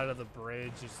underside of the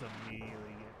bridge, just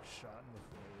immediately get shot in the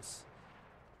face.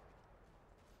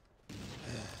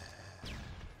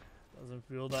 Doesn't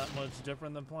feel that much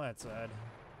different than plant side.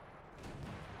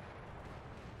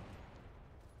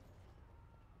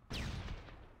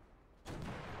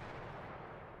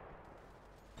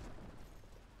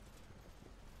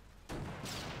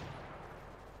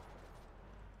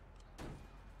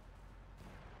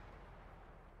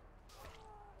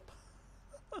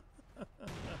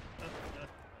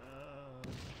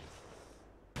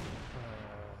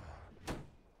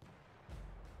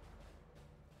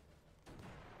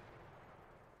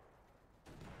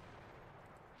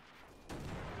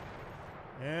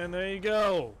 And there you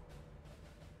go.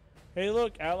 Hey,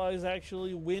 look, allies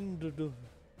actually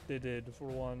they did for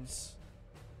once.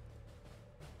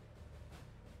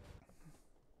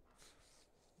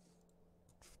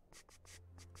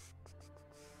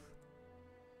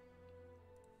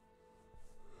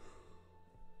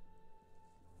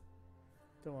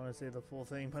 Don't want to say the full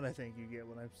thing, but I think you get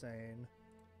what I'm saying.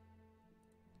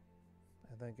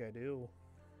 I think I do.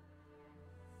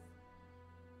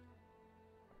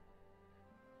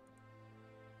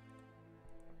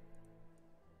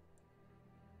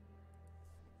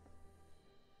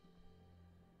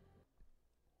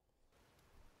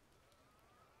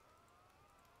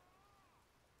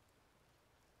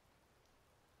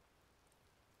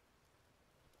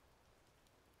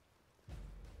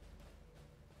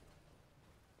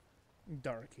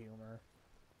 Dark humor.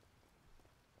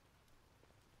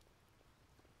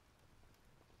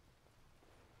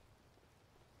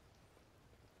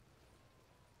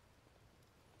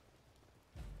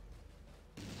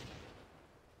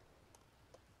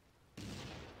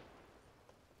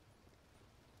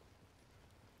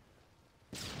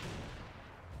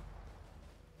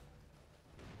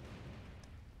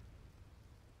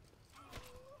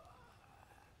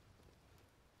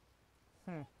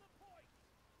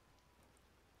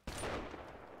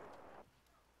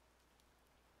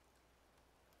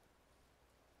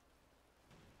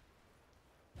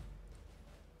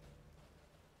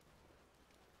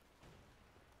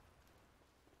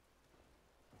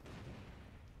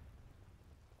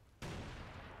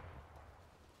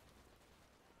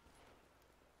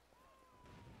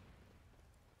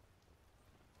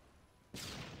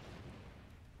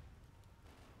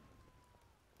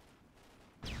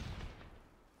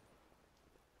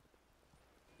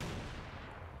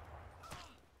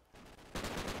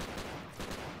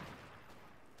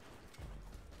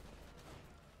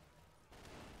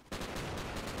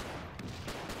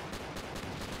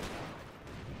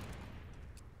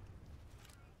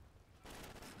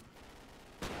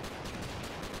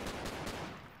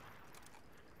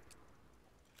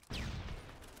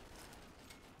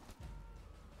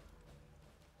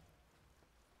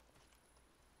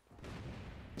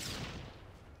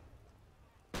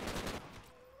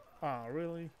 Ah,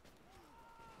 really?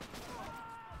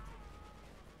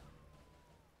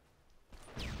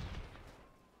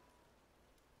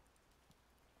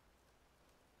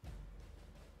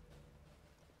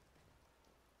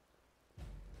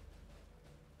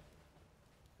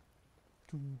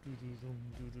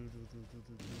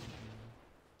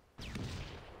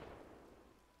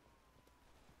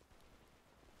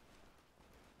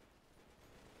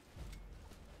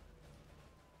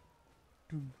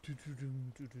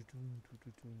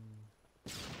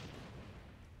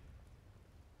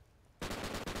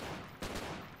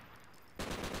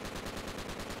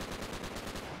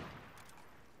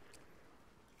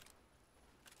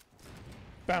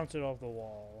 Bounce it off the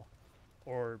wall.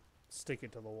 Or stick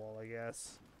it to the wall, I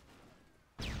guess.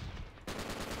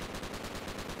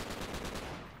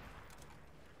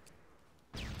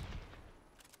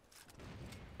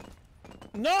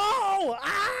 No!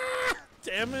 Ah!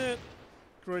 Damn it!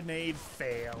 Grenade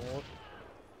fail.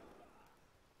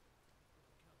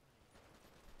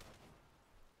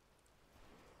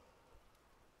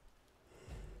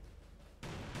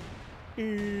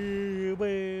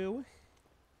 Well.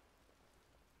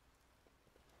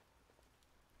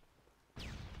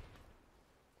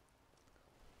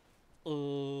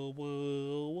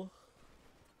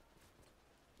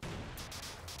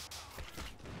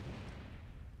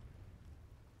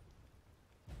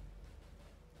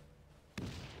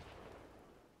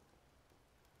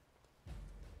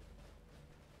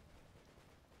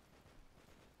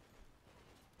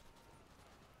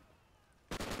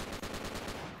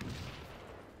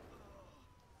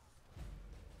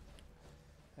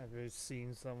 Have you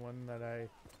seen someone that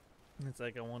it's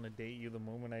like I want to date you the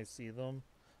moment I see them?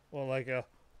 Well, like a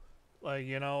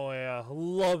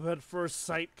love at first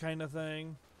sight kind of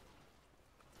thing.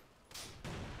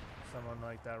 Someone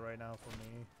like that right now for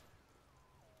me.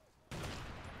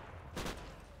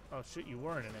 Oh shit, you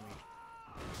were an enemy.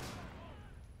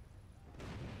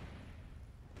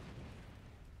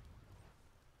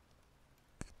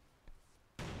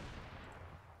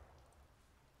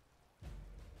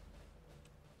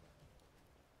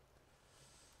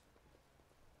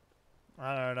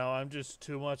 I don't know, I'm just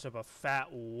too much of a fat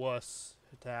wuss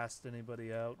to ask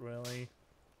anybody out, really.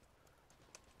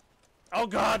 Oh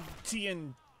god,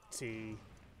 TNT.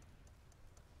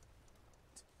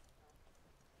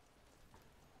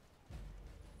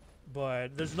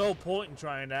 But there's no point in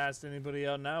trying to ask anybody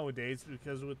out nowadays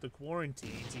because with the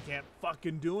quarantines, you can't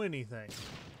fucking do anything.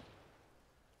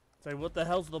 It's like, what the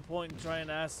hell's the point in trying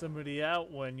to ask somebody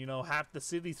out when, you know, half the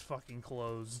city's fucking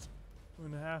closed?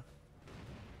 And half,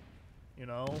 you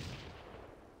know?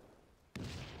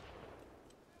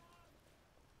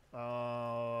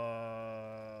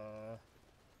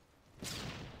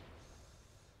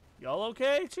 Y'all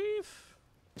okay, Chief?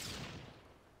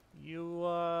 You,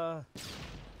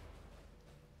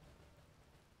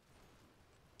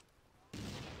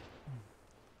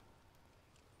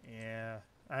 yeah,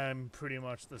 I'm pretty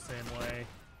much the same way.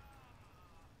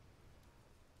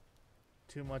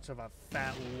 Too much of a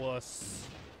fat wuss.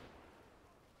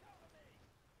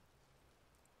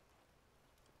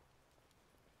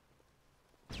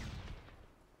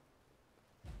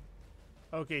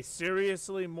 Okay,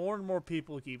 seriously, more and more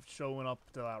people keep showing up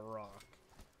to that rock.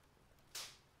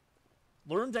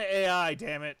 Learn to AI,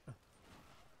 damn it.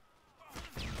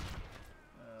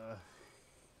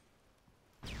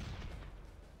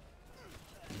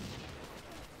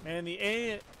 Man,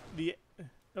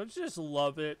 don't you just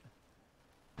love it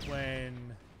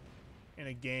when in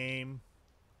a game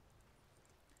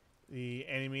the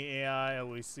enemy AI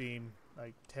always seem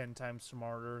like 10 times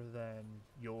smarter than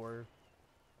your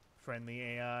friendly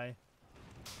AI,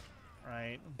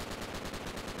 right?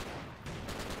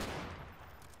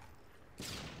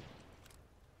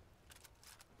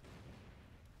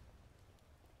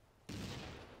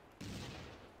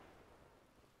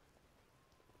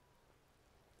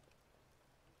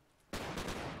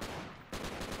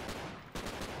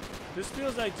 This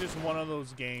feels like just one of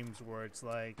those games where it's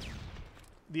like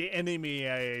the enemy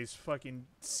AI is fucking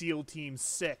SEAL Team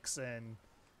 6 and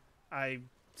I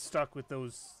stuck with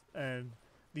those, and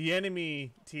the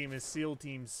enemy team is SEAL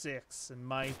Team 6 and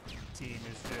my team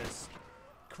is just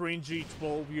cringy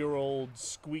 12-year-old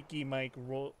squeaky mic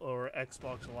or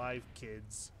Xbox Live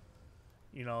kids,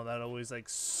 you know, that always like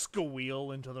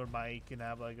squeal into their mic and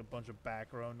have like a bunch of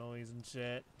background noise and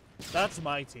shit. That's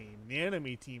my team. The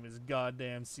enemy team is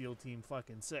goddamn SEAL Team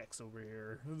fucking 6 over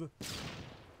here.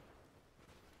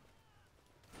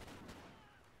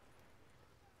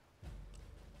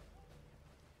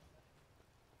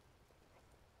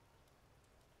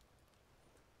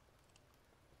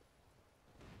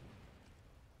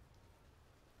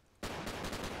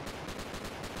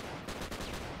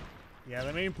 Yeah,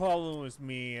 the main problem with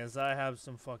me is I have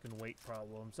some fucking weight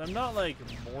problems. I'm not like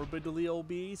morbidly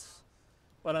obese,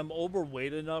 but I'm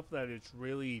overweight enough that it's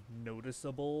really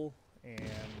noticeable, and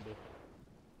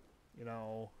you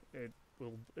know, it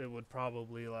would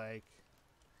probably like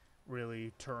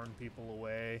really turn people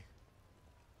away.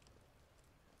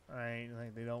 Right?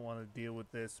 Like they don't want to deal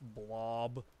with this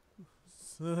blob.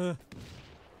 This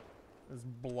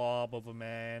blob of a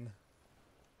man.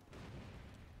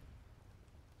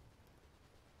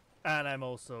 And I'm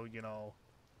also, you know,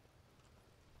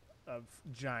 a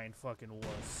giant fucking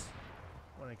wuss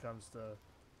when it comes to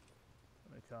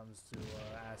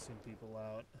asking people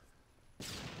out.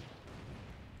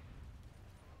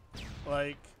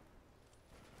 Like,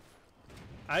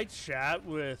 I chat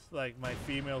with like my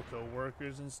female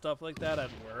coworkers and stuff like that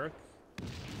at work.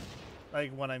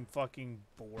 Like when I'm fucking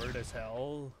bored as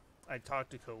hell, I talk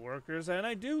to coworkers, and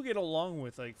I do get along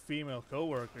with like female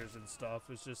coworkers and stuff.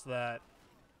 It's just that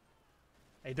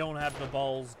I don't have the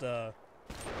balls to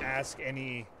ask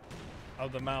any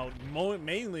of them out,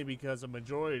 mainly because a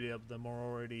majority of them are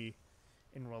already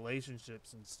in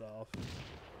relationships and stuff.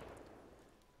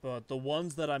 But the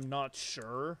ones that I'm not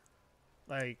sure,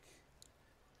 like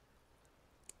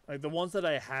the ones that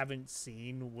I haven't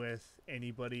seen with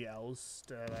anybody else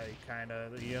that I kind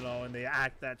of, you know, and they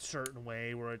act that certain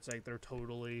way where it's like they're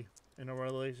totally in a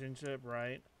relationship,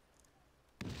 right?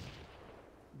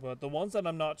 But the ones that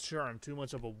I'm not sure, I'm too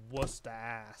much of a wuss to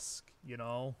ask, you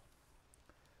know?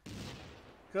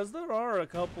 Because there are a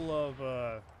couple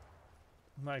of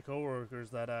my coworkers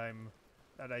that I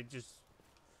just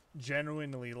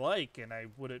genuinely like, and I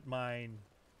wouldn't mind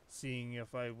seeing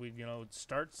if I would, you know,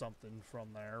 start something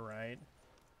from there, right?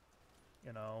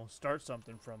 You know, start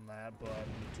something from that, but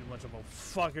I'm too much of a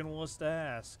fucking wuss to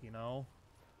ask, you know?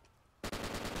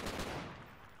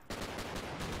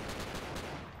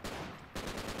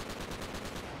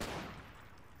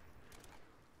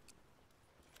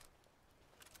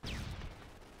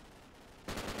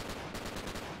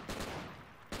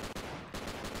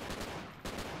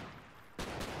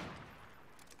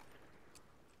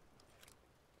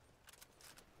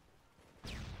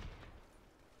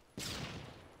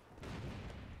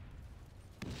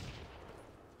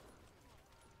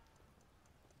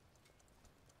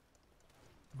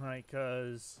 Right,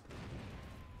 cause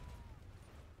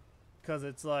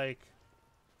it's like,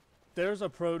 there's a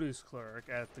produce clerk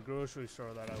at the grocery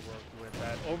store that I work with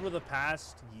that over the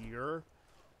past year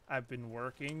I've been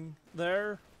working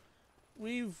there.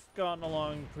 We've gotten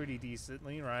along pretty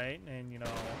decently, right? And, you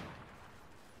know,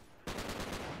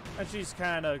 and she's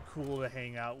kind of cool to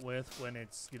hang out with when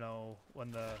it's, you know,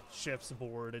 when the shift's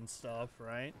bored and stuff,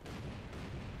 right?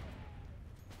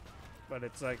 But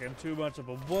it's like, I'm too much of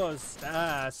a wuss to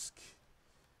ask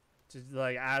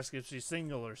if she's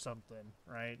single or something,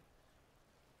 right?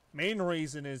 Main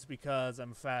reason is because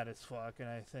I'm fat as fuck and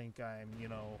I think I'm, you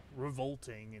know,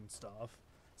 revolting and stuff.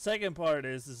 Second part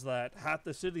is that half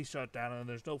the city shut down and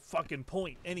there's no fucking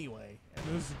point anyway. And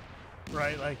this,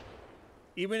 right, like,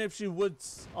 even if she would,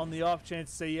 on the off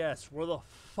chance, say yes, where the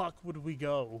fuck would we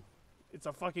go? It's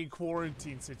a fucking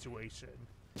quarantine situation.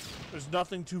 There's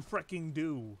nothing to fricking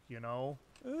do, you know?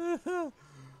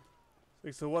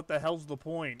 Like, so what the hell's the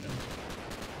point?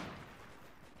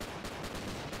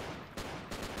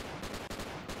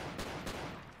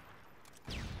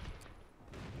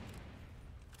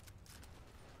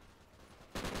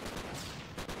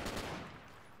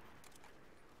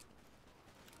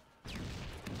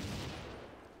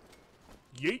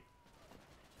 Yeet!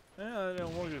 Yeah, it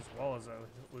didn't work as well as I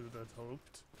would have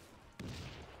hoped.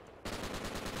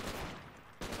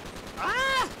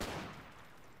 Ah!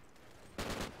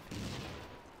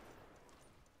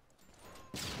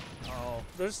 Oh,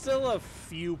 there's still a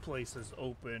few places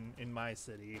open in my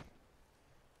city,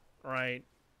 right?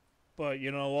 But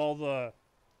you know, all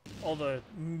the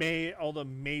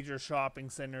major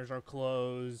shopping centers are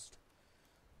closed.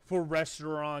 For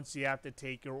restaurants, you have to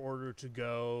take your order to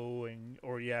go,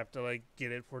 or you have to like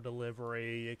get it for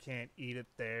delivery. You can't eat it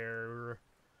there,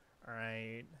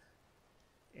 right?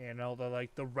 And all the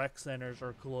rec centers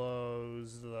are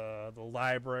closed. The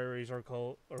libraries are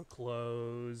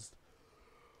closed.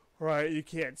 Right, you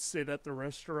can't sit at the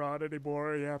restaurant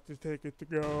anymore. You have to take it to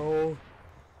go.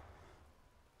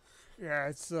 Yeah,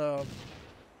 it's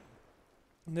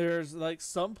there's like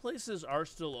some places are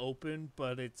still open,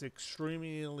 but it's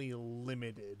extremely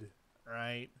limited,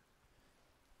 right?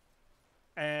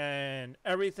 And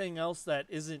everything else that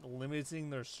isn't limiting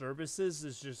their services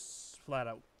is just flat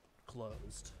out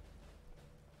closed.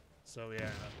 So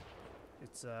yeah,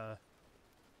 it's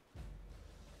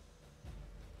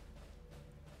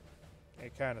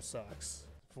it kind of sucks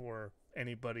for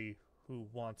anybody who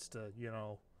wants to, you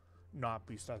know, not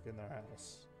be stuck in their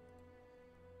house.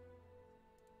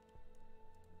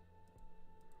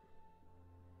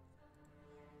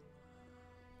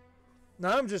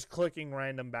 Now I'm just clicking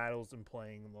random battles and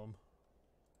playing them.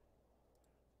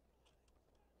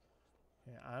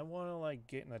 Yeah, I want to like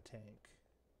get in a tank.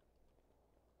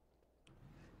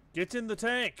 Get in the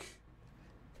tank!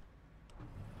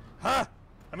 Ha!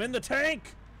 I'm in the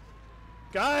tank!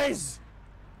 Guys!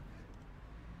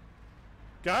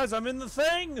 Guys, I'm in the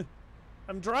thing!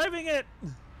 I'm driving it!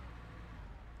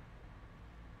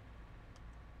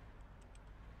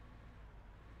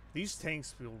 These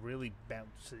tanks feel really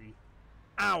bouncy.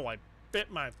 Ow, I bit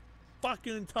my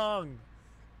fucking tongue!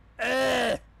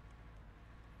 Eh!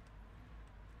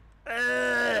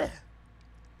 Eh!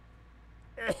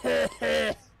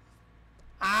 Eh!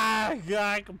 Ah,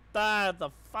 I can die the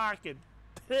fucking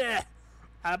pit!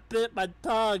 I bit my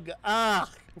tongue! Ah!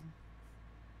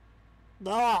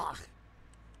 Ah!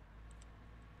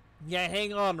 Yeah,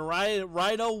 hang on.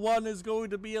 Rhino 1 is going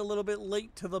to be a little bit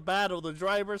late to the battle. The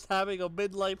driver's having a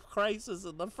midlife crisis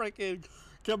in the freaking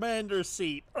commander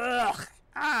seat. Ugh!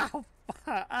 Ow!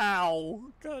 Ow!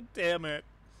 God damn it.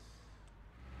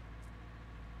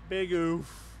 Big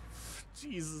oof.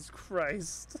 Jesus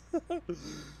Christ.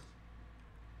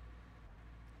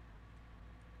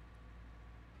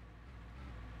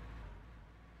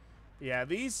 Yeah,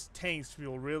 these tanks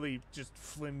feel really just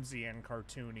flimsy and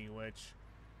cartoony, which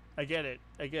I get it.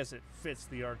 I guess it fits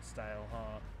the art style,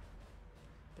 huh?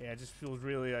 Yeah, it just feels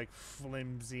really like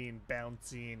flimsy and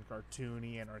bouncy and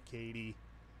cartoony and arcadey.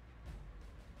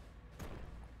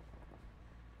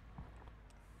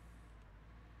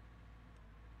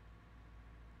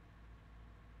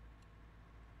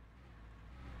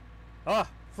 Ah,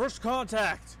 first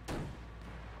contact.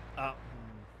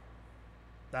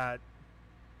 That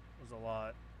was a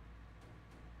lot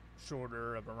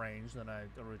shorter of a range than I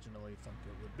originally thought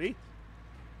it would be.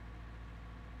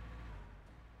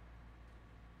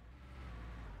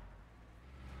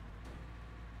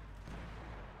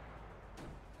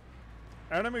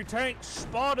 Enemy tank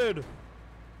spotted!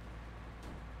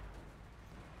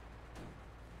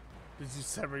 Did you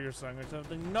sever your tongue or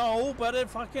something? No, but it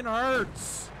fucking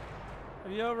hurts!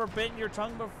 Have you ever bitten your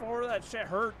tongue before? That shit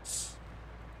hurts.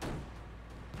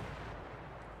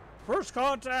 First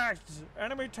contact!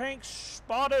 Enemy tank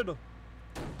spotted!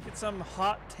 Get some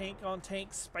hot tank on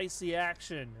tank spicy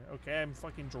action. Okay, I'm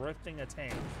fucking drifting a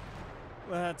tank.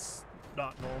 That's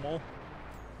not normal.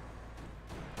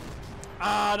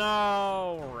 Ah,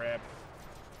 no! Rip.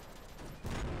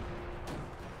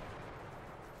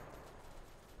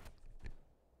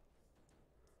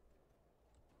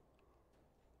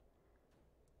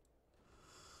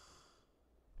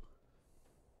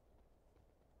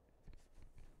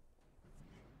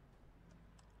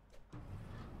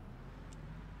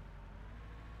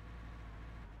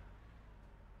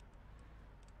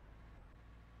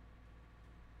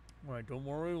 Alright, don't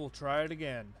worry, we'll try it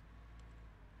again.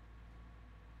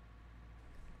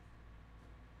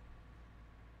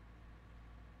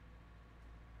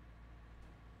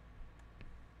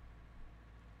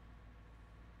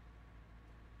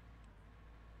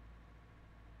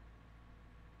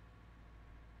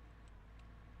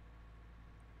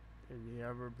 Have you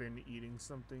ever been eating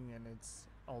something and it's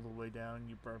all the way down,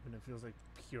 you burp and it feels like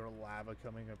pure lava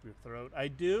coming up your throat? I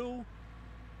do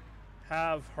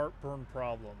have heartburn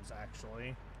problems,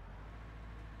 actually.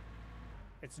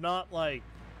 It's not like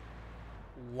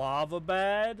lava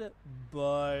bad,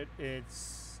 but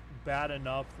it's bad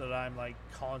enough that I'm like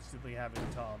constantly having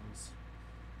Tums.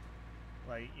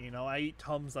 Like, you know, I eat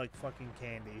Tums like fucking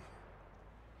candy.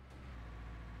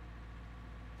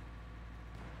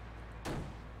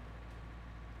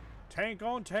 Tank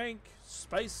on tank,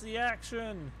 spicy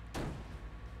action.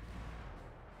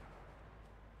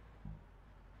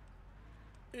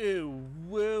 Ew,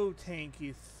 whoa,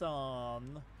 tanky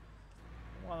thumb.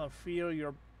 I wanna feel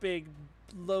your big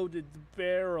loaded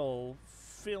barrel.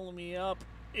 Fill me up.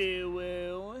 Ew,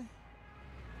 ew.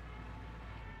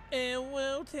 Ew,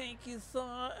 whoa, tanky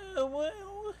thumb. Ew,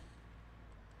 whoa.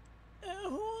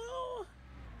 Ew, whoa.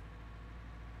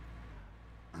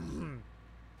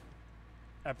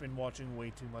 I've been watching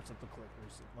way too much of the Click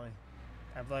recently.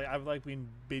 I've like been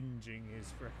binging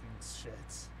his freaking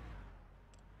shit.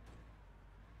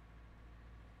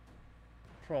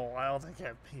 Troll, I don't think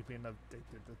I've been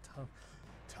addicted to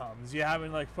Tums. You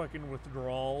having like fucking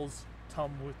withdrawals?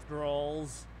 Tum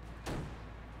withdrawals?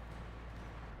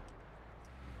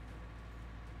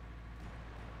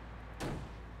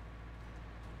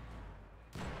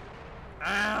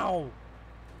 Ow!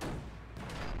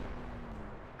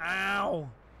 Ow!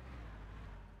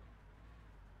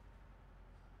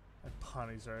 My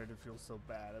pony's started to feel so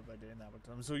bad if I didn't have a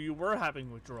Tum. So you were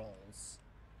having withdrawals.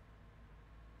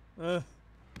 Ow!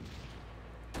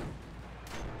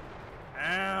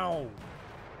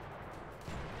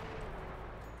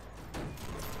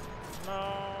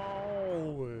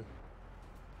 No!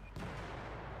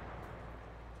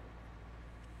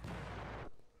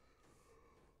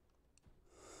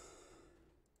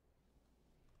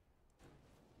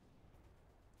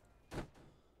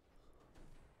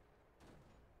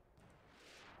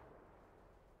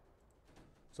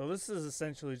 So this is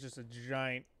essentially just a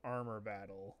giant armor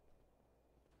battle.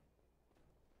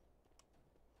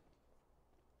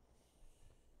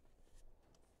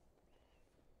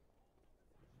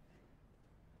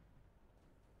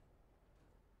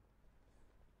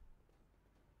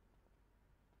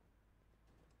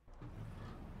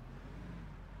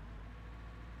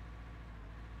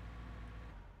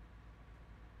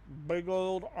 Big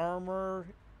old armor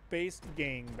based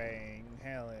gangbang.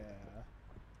 Hell yeah.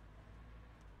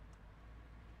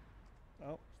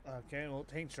 Oh, okay, well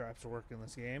tank straps work in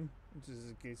this game. Just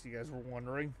in case you guys were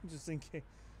wondering. Just in case.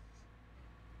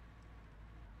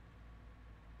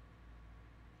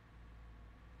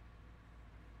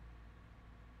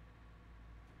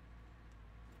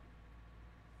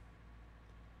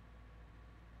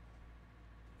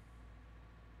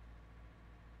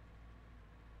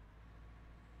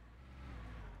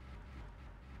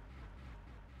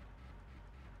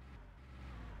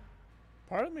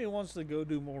 Part of me wants to go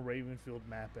do more Ravenfield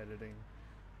map editing.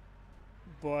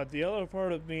 But the other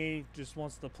part of me just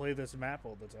wants to play this map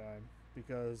all the time.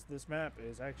 Because this map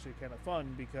is actually kind of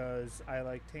fun because I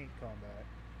like tank combat.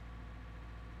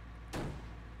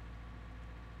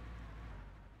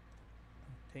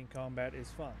 Tank combat is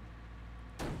fun.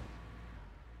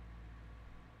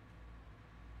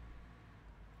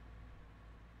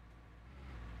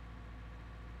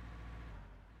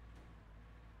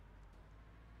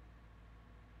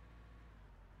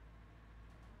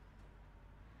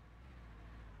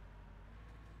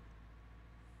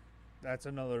 That's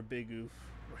another big oof.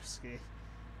 Risky.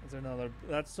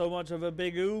 That's so much of a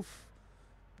big oof.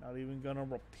 Not even gonna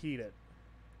repeat it.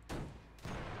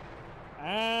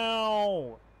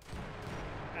 Ow!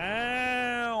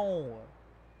 Ow!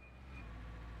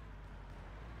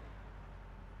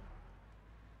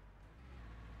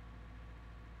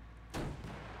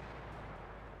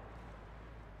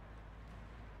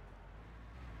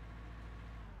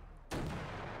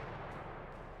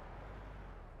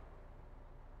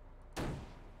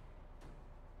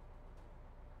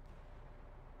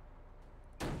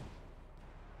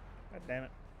 God damn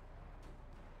it.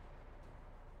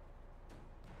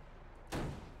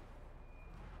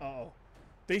 Uh-oh.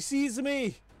 They seize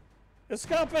me!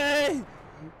 Escape!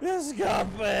 Escape!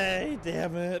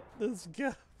 Damn it.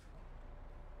 Escape.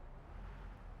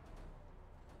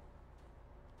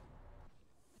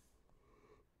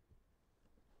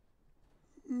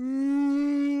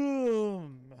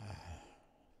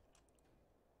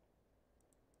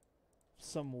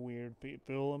 Some weird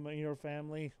people in your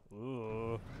family.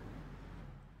 Ooh.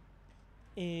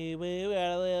 We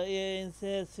got a little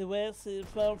incest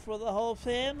fun for the whole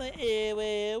family.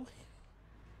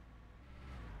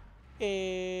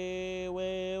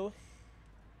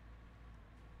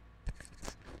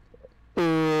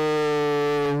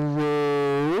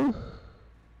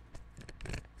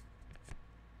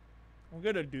 I'm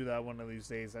gonna do that one of these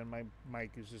days, and my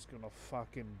mic is just gonna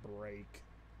fucking break.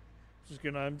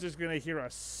 I'm just gonna hear a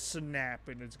snap,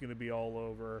 and it's gonna be all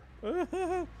over.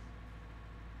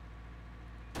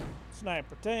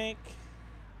 Sniper tank.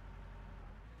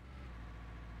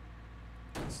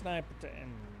 Sniper tank.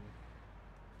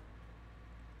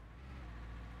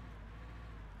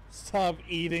 Stop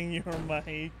eating your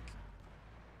mic.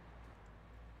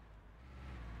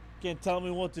 Can't tell me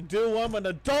what to do. I'm an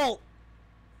adult.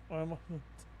 I'm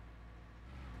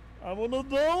an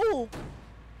adult.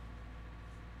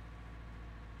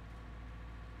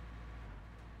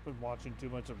 Been watching too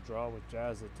much of Draw with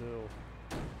Jazza too.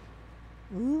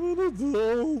 I'm an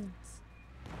adult.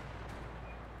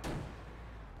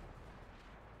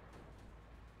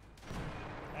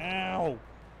 Ow.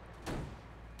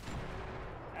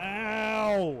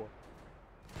 Ow.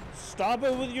 Stop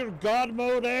it with your God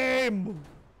mode aim.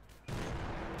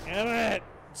 Damn it.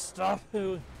 Stop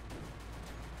it.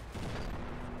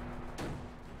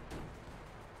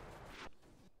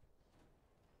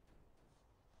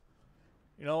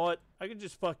 You know what? I could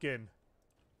just fucking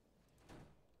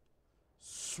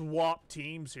swap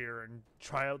teams here and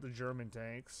try out the German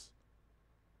tanks.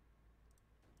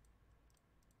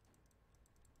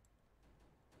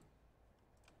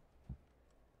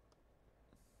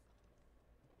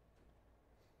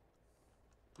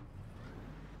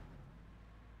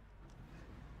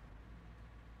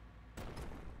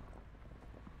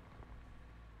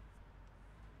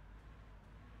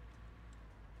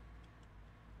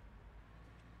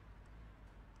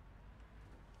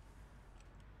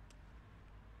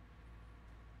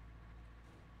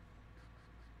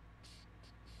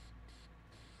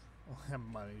 Have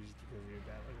money just because you're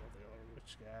down like all the other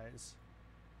rich guys.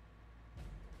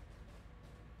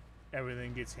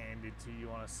 Everything gets handed to you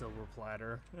on a silver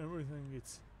platter. Everything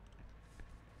gets...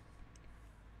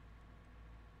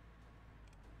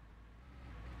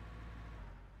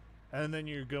 And then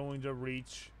you're going to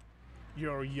reach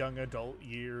your young adult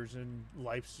years and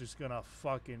life's just gonna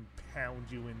fucking pound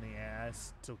you in the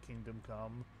ass till kingdom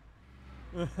come.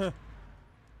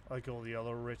 Like all the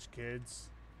other rich kids.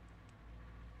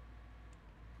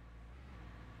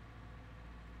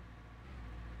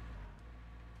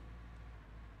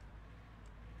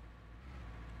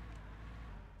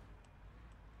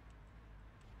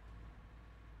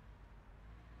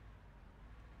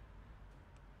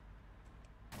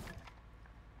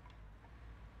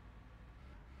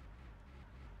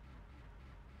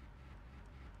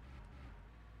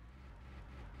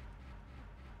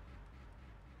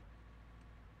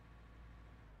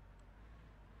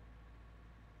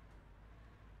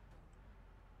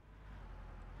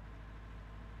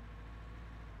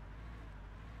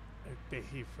 They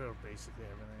pay for basically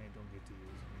everything. I don't get to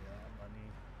use any of that money.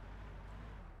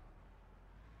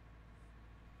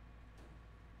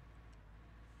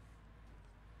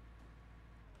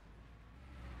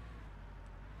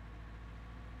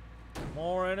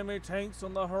 More enemy tanks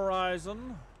on the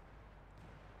horizon.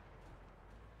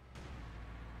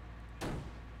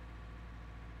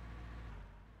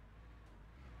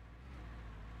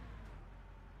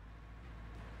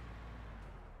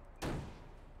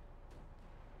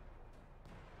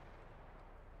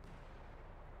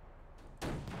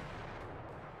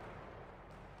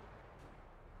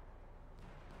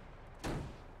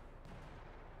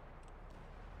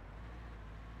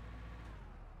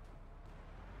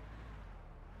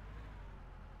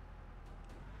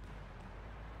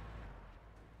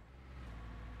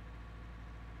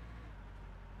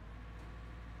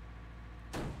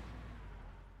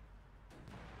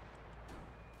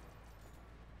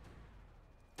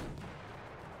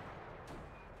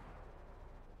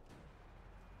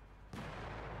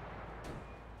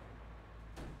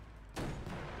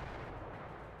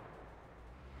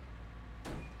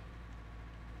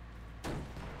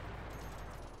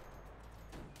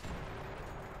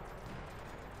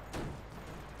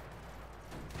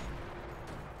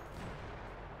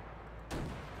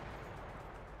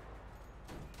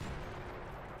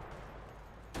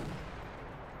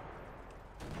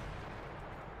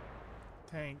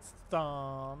 Tanks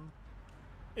thumb.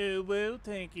 It will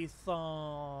tanky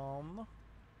thumb.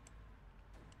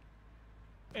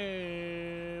 Well.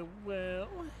 Well.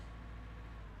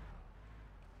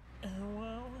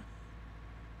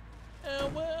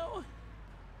 Well.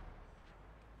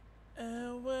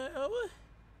 Well.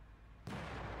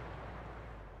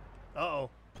 Uh-oh.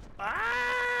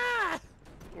 Ah!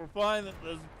 We're fine. This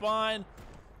is fine.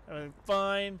 Everything's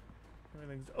fine.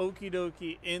 Everything's okie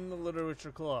dokie in the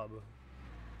literature club.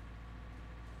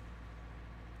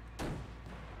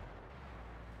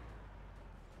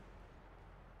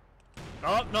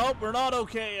 Oh, nope, we're not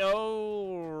okay.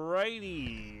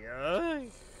 Alrighty.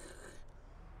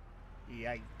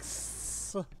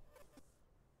 Yikes.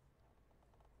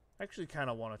 I actually kind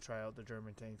of want to try out the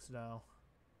German tanks now.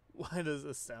 Why does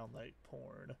this sound like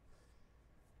porn?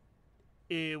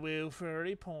 It will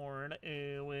furry porn.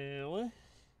 It will.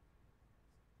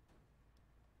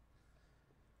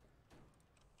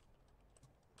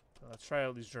 So let's try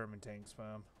out these German tanks,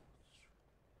 fam.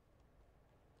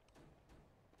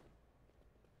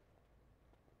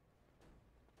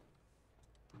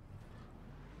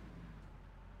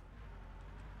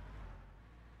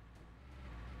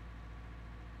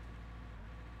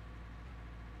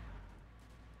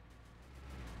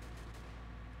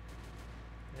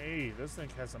 Hey, this thing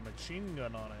has a machine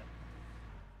gun on it.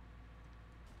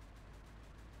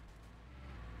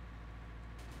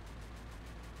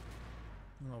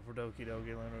 Oh, for Doki Doki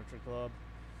Literature Club.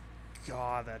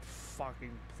 God, that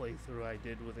fucking playthrough I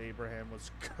did with Abraham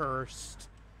was cursed.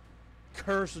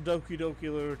 Cursed Doki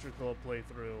Doki Literature Club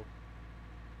playthrough.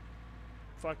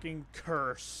 Fucking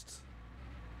cursed.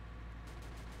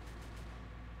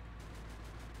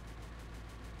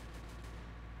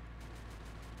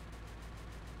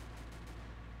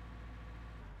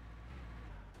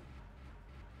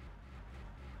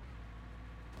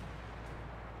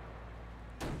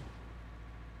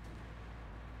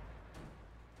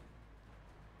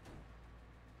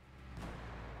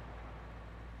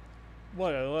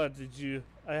 What did you?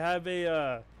 I have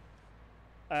a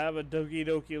Doki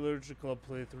Doki Literature Club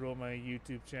playthrough on my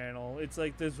YouTube channel. It's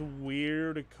like this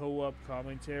weird co-op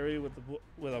commentary with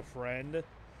a friend,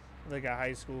 like a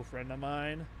high school friend of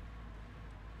mine.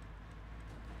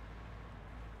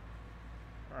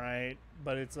 Right,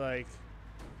 but it's like,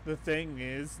 the thing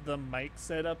is, the mic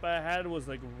setup I had was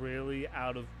like really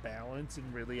out of balance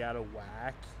and really out of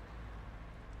whack.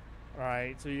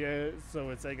 Right, so yeah,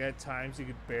 so it's like at times you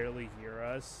could barely hear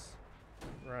us.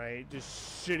 Right,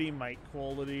 just shitty mic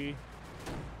quality.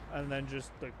 And then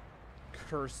just the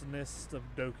cursedness of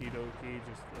Doki Doki,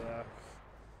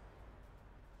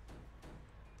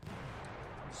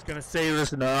 I'm just gonna say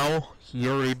this now,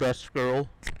 Yuri best girl.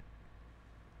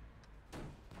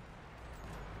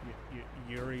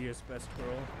 Yuri is best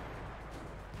girl.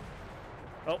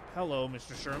 Oh, hello,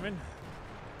 Mr. Sherman.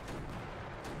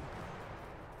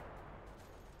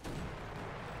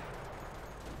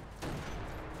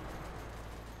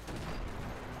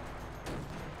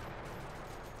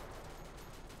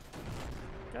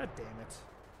 God damn it.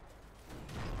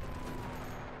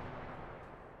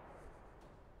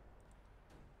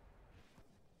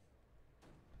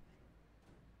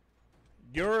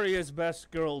 Yuri is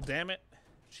best girl, damn it.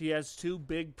 She has two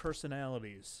big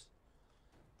personalities.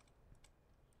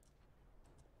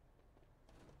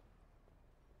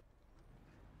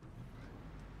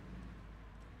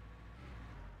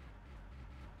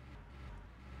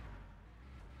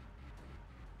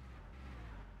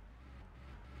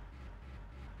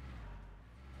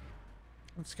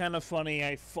 It's kind of funny.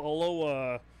 I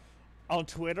follow on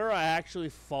Twitter. I actually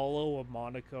follow a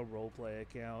Monica roleplay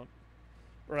account.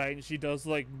 Right, and she does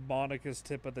like Monica's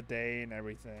tip of the day and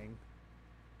everything.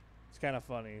 It's kind of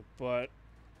funny, but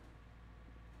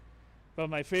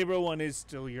my favorite one is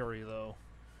still Yuri though.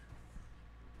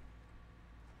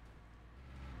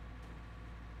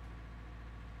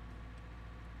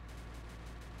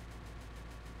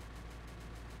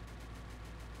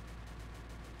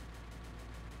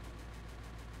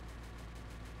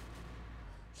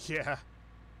 Yeah.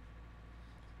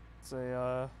 Say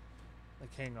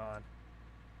like hang on.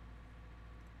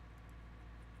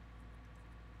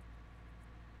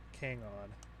 Hang on.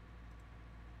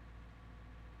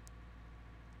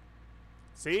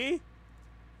 See?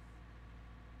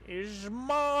 Is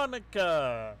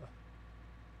Monica.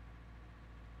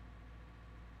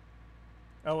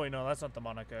 Oh wait, no, that's not the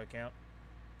Monica account.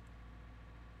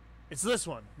 It's this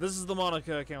one. This is the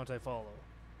Monica account I follow.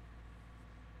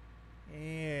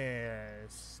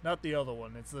 Yes. Not the other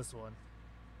one, it's this one.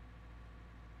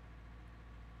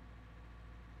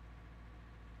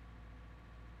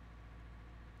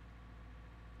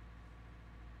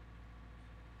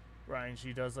 Right, and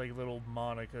she does like little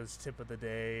Monica's tip of the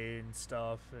day and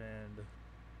stuff, and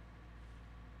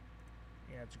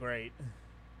yeah, it's great.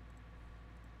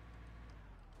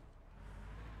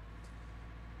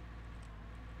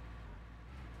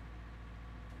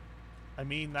 I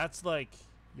mean, that's like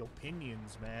your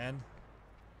opinions, man.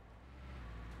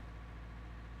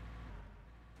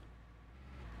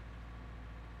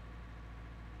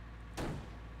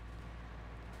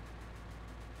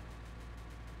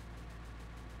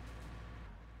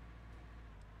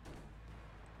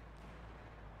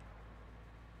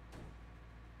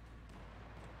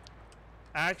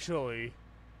 Actually,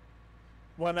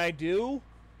 when I do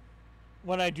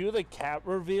the cat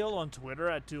reveal on Twitter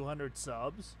at 200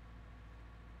 subs,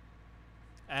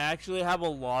 I actually have a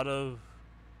lot of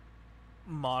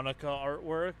Monica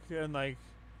artwork and like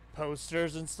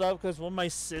posters and stuff, because when my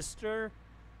sister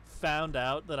found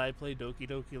out that I play Doki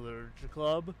Doki Literature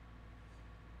Club,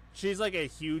 she's like a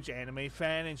huge anime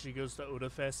fan and she goes to Oda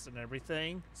Fest and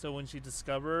everything. So when she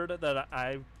discovered that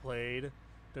I played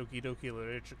Doki Doki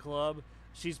Literature Club,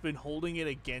 she's been holding it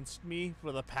against me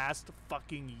for the past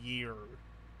fucking year.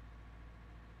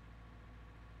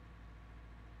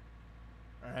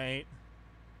 Right?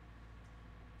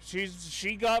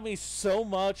 She got me so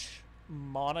much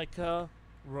Monica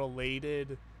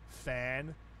related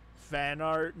fan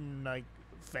art and like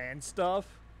fan stuff.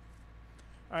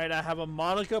 Alright, I have a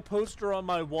Monica poster on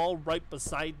my wall right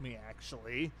beside me,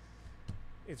 actually.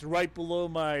 It's right below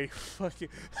my fucking...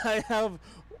 I have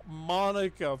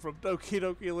Monica from Doki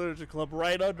Doki Literature Club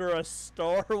right under a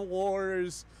Star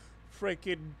Wars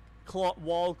freaking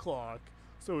wall clock.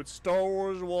 So it's Star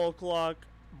Wars wall clock,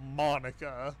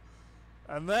 Monica.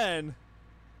 And then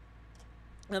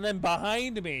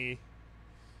behind me,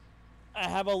 I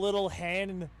have a little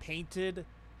hand-painted,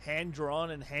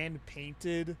 hand-drawn and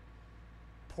hand-painted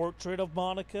portrait of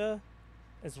Monica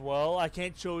as well. I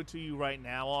can't show it to you right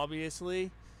now,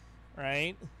 obviously,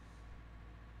 right?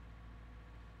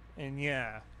 And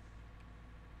yeah.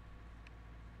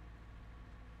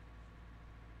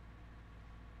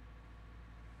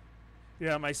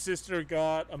 Yeah, my sister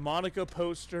got a Monica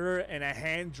poster and a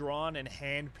hand-drawn and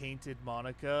hand-painted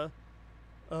Monica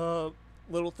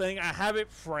little thing. I have it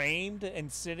framed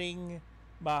and sitting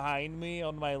behind me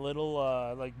on my little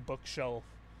like bookshelf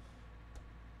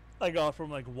I got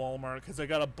from like Walmart, because I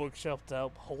got a bookshelf to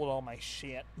help hold all my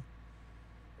shit.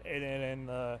 And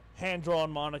the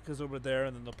hand-drawn Monica's over there,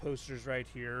 and then the poster's right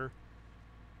here.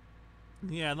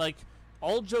 Yeah, like,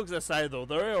 all jokes aside though,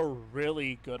 there are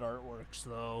really good artworks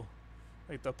though.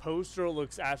 Like, the poster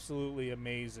looks absolutely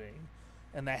amazing,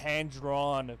 and the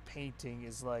hand-drawn painting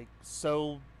is like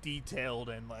so detailed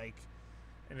and like,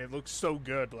 and it looks so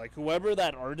good. Like, whoever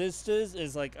that artist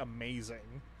is like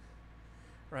amazing,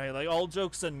 right? Like, all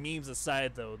jokes and memes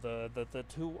aside though, the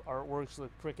two artworks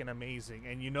look freaking amazing.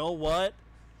 And you know what?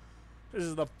 This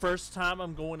is the first time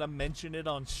I'm going to mention it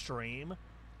on stream.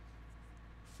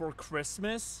 For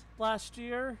Christmas last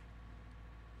year,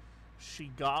 she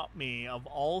got me, of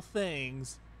all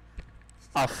things,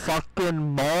 A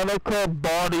fucking Monica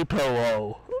body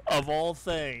pillow. of all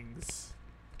things,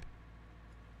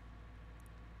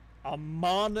 a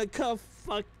Monica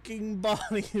fucking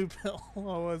body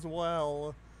pillow as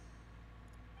well.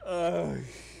 Ugh.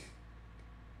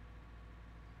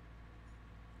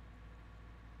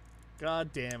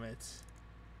 God damn it.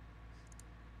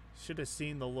 Should have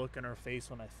seen the look in her face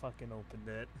when I fucking opened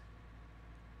it.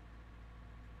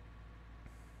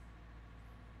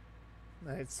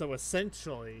 Right, so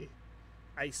essentially,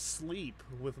 I sleep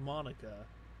with Monica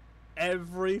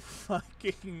every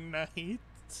fucking night.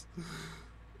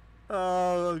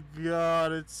 Oh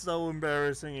god, it's so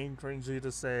embarrassing and cringy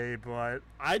to say, but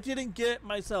I didn't get it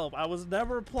myself. I was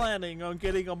never planning on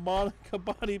getting a Monica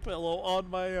body pillow on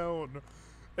my own.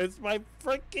 It's my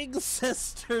freaking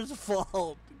sister's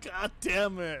fault. God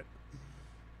damn it.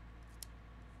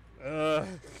 So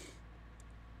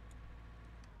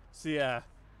yeah,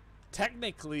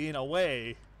 technically, in a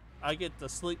way, I get to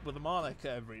sleep with Monica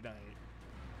every night.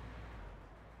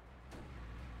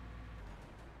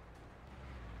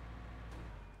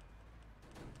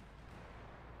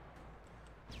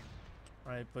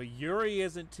 Right, but Yuri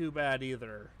isn't too bad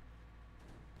either.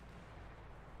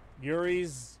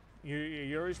 Yuri's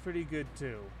pretty good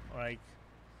too. Like,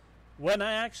 when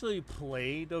I actually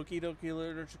played Doki Doki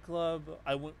Literature Club,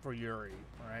 I went for Yuri,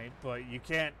 right? But you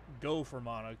can't go for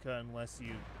Monica unless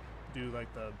you do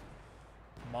like the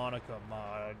Monica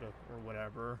mod or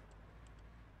whatever.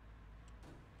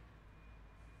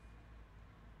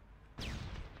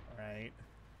 Right?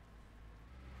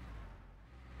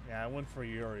 Yeah, I went for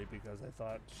Yuri because I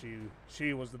thought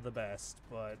she was the best,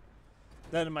 but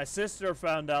then my sister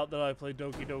found out that I played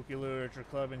Doki Doki Literature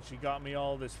Club and she got me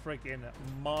all this freaking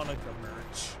Monica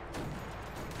merch.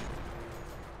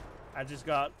 I just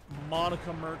got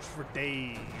Monica merch for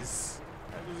days.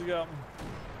 I just got...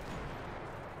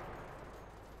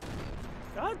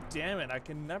 God damn it, I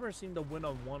can never seem to win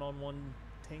a one-on-one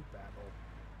tank battle.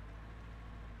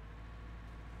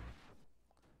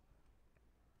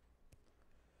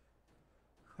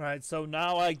 Right, so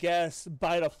now I guess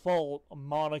by default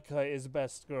Monica is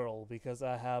best girl because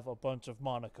I have a bunch of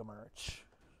Monica merch.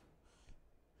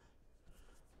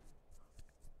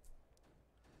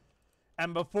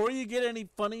 And before you get any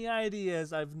funny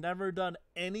ideas, I've never done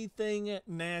anything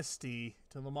nasty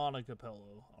to the Monica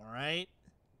pillow, alright?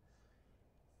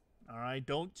 Alright,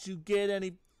 don't you get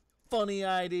any funny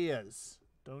ideas.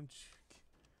 Don't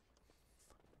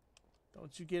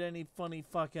you get any funny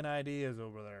fucking ideas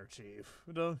over there, Chief.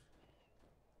 Don't...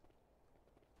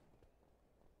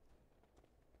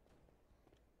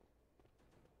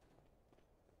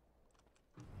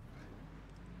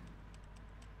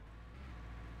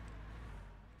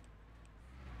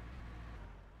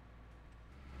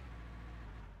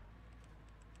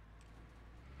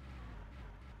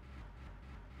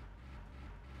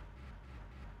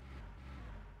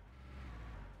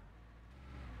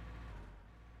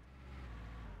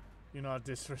 You not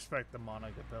disrespect the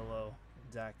Monica pillow.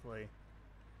 Exactly.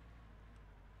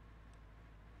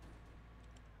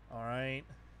 Alright.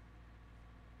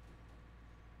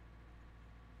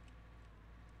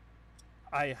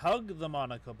 I hug the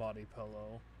Monica body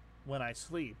pillow when I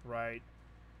sleep, right?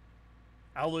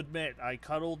 I'll admit, I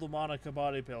cuddle the Monica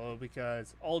body pillow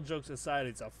because, all jokes aside,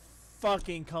 it's a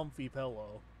fucking comfy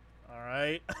pillow.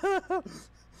 Alright?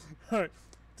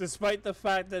 Despite the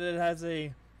fact that it has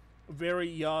a very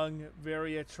young,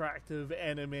 very attractive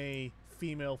anime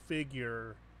female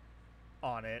figure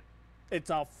on it, it's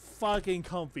a fucking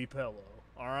comfy pillow,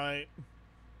 alright?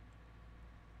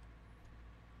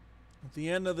 At the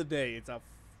end of the day, it's a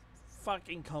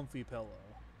fucking comfy pillow.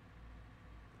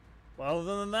 Well,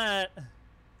 other than that,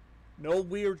 no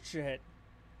weird shit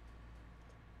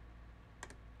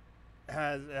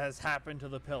has happened to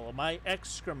the pillow. My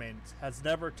excrement has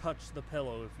never touched the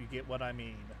pillow, if you get what I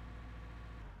mean.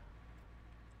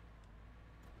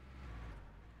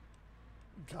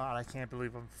 God, I can't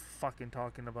believe I'm fucking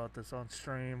talking about this on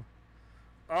stream.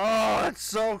 Oh, it's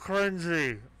so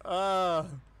cringy.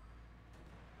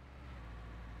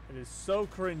 It is so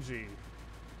cringy.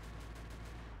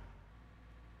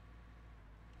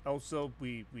 Also,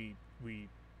 we win.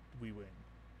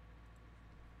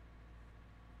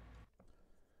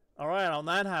 Alright, on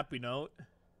that happy note.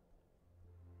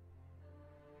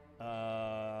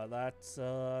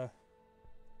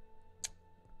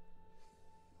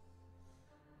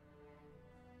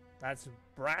 That's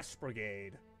Brass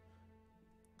Brigade.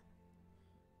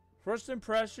 First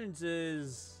impressions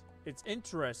is... it's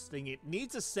interesting. It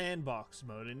needs a sandbox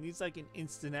mode. It needs like an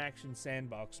instant action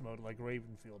sandbox mode like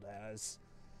Ravenfield has.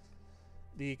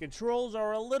 The controls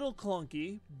are a little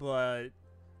clunky, but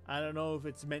I don't know if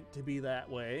it's meant to be that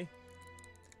way.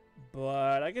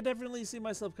 But I could definitely see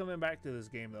myself coming back to this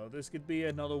game, though. This could be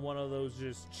another one of those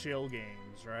just chill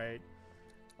games, right?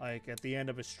 Like, at the end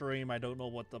of a stream, I don't know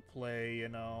what to play, you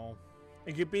know.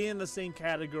 It could be in the same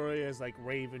category as, like,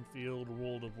 Ravenfield,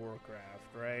 World of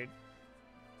Warcraft, right?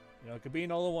 You know, it could be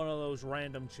another one of those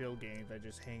random chill games I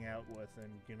just hang out with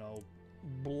and, you know,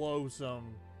 blow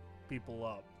some people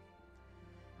up.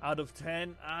 Out of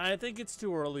 10, I think it's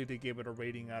too early to give it a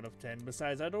rating out of 10.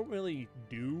 Besides, I don't really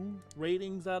do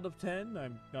ratings out of 10.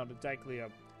 I'm not exactly a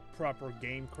proper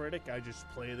game critic. I just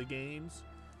play the games.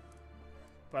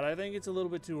 But I think it's a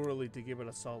little bit too early to give it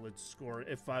a solid score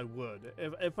if I would.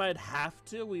 If I'd have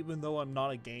to, even though I'm not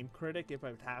a game critic, if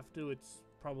I'd have to, it's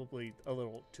probably a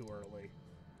little too early.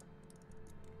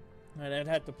 And I'd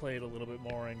have to play it a little bit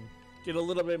more and get a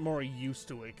little bit more used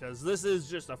to it, because this is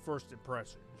just a first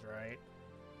impressions, right?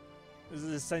 This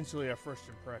is essentially our first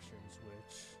impressions,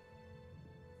 which,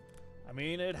 I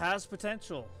mean, it has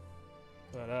potential,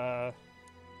 but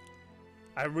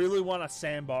I really want a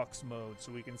sandbox mode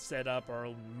so we can set up our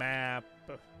own map,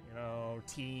 you know,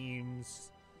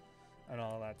 teams, and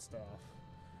all that stuff,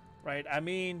 right? I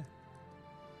mean,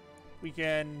 we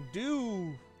can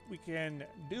do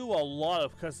a lot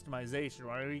of customization,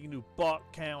 right? We can do bot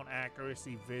count,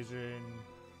 accuracy, vision,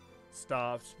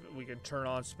 stuff. We can turn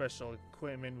on special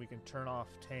equipment. We can turn off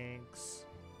tanks.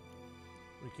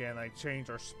 We can like change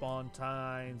our spawn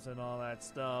times and all that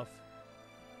stuff.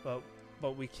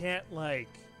 But we can't like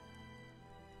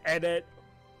edit.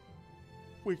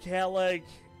 We can't like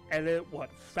edit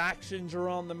what factions are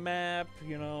on the map,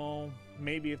 you know.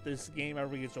 Maybe if this game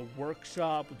ever gets a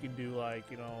workshop, we can do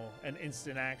like, you know, an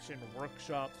instant action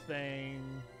workshop thing,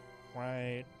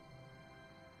 right?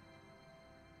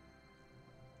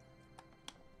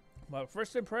 But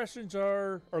first impressions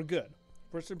are good.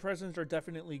 First impressions are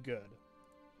definitely good.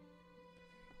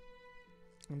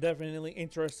 I'm definitely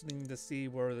interested to see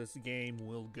where this game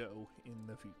will go in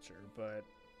the future. But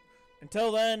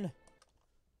until then,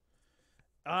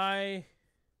 I'm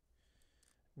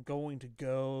going to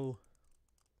go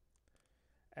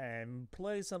and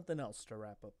play something else to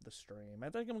wrap up the stream. I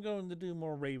think I'm going to do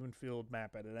more Ravenfield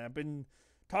map editing. I've been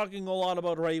talking a lot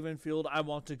about Ravenfield. I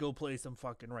want to go play some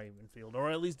fucking Ravenfield, or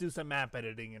at least do some map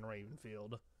editing in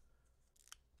Ravenfield.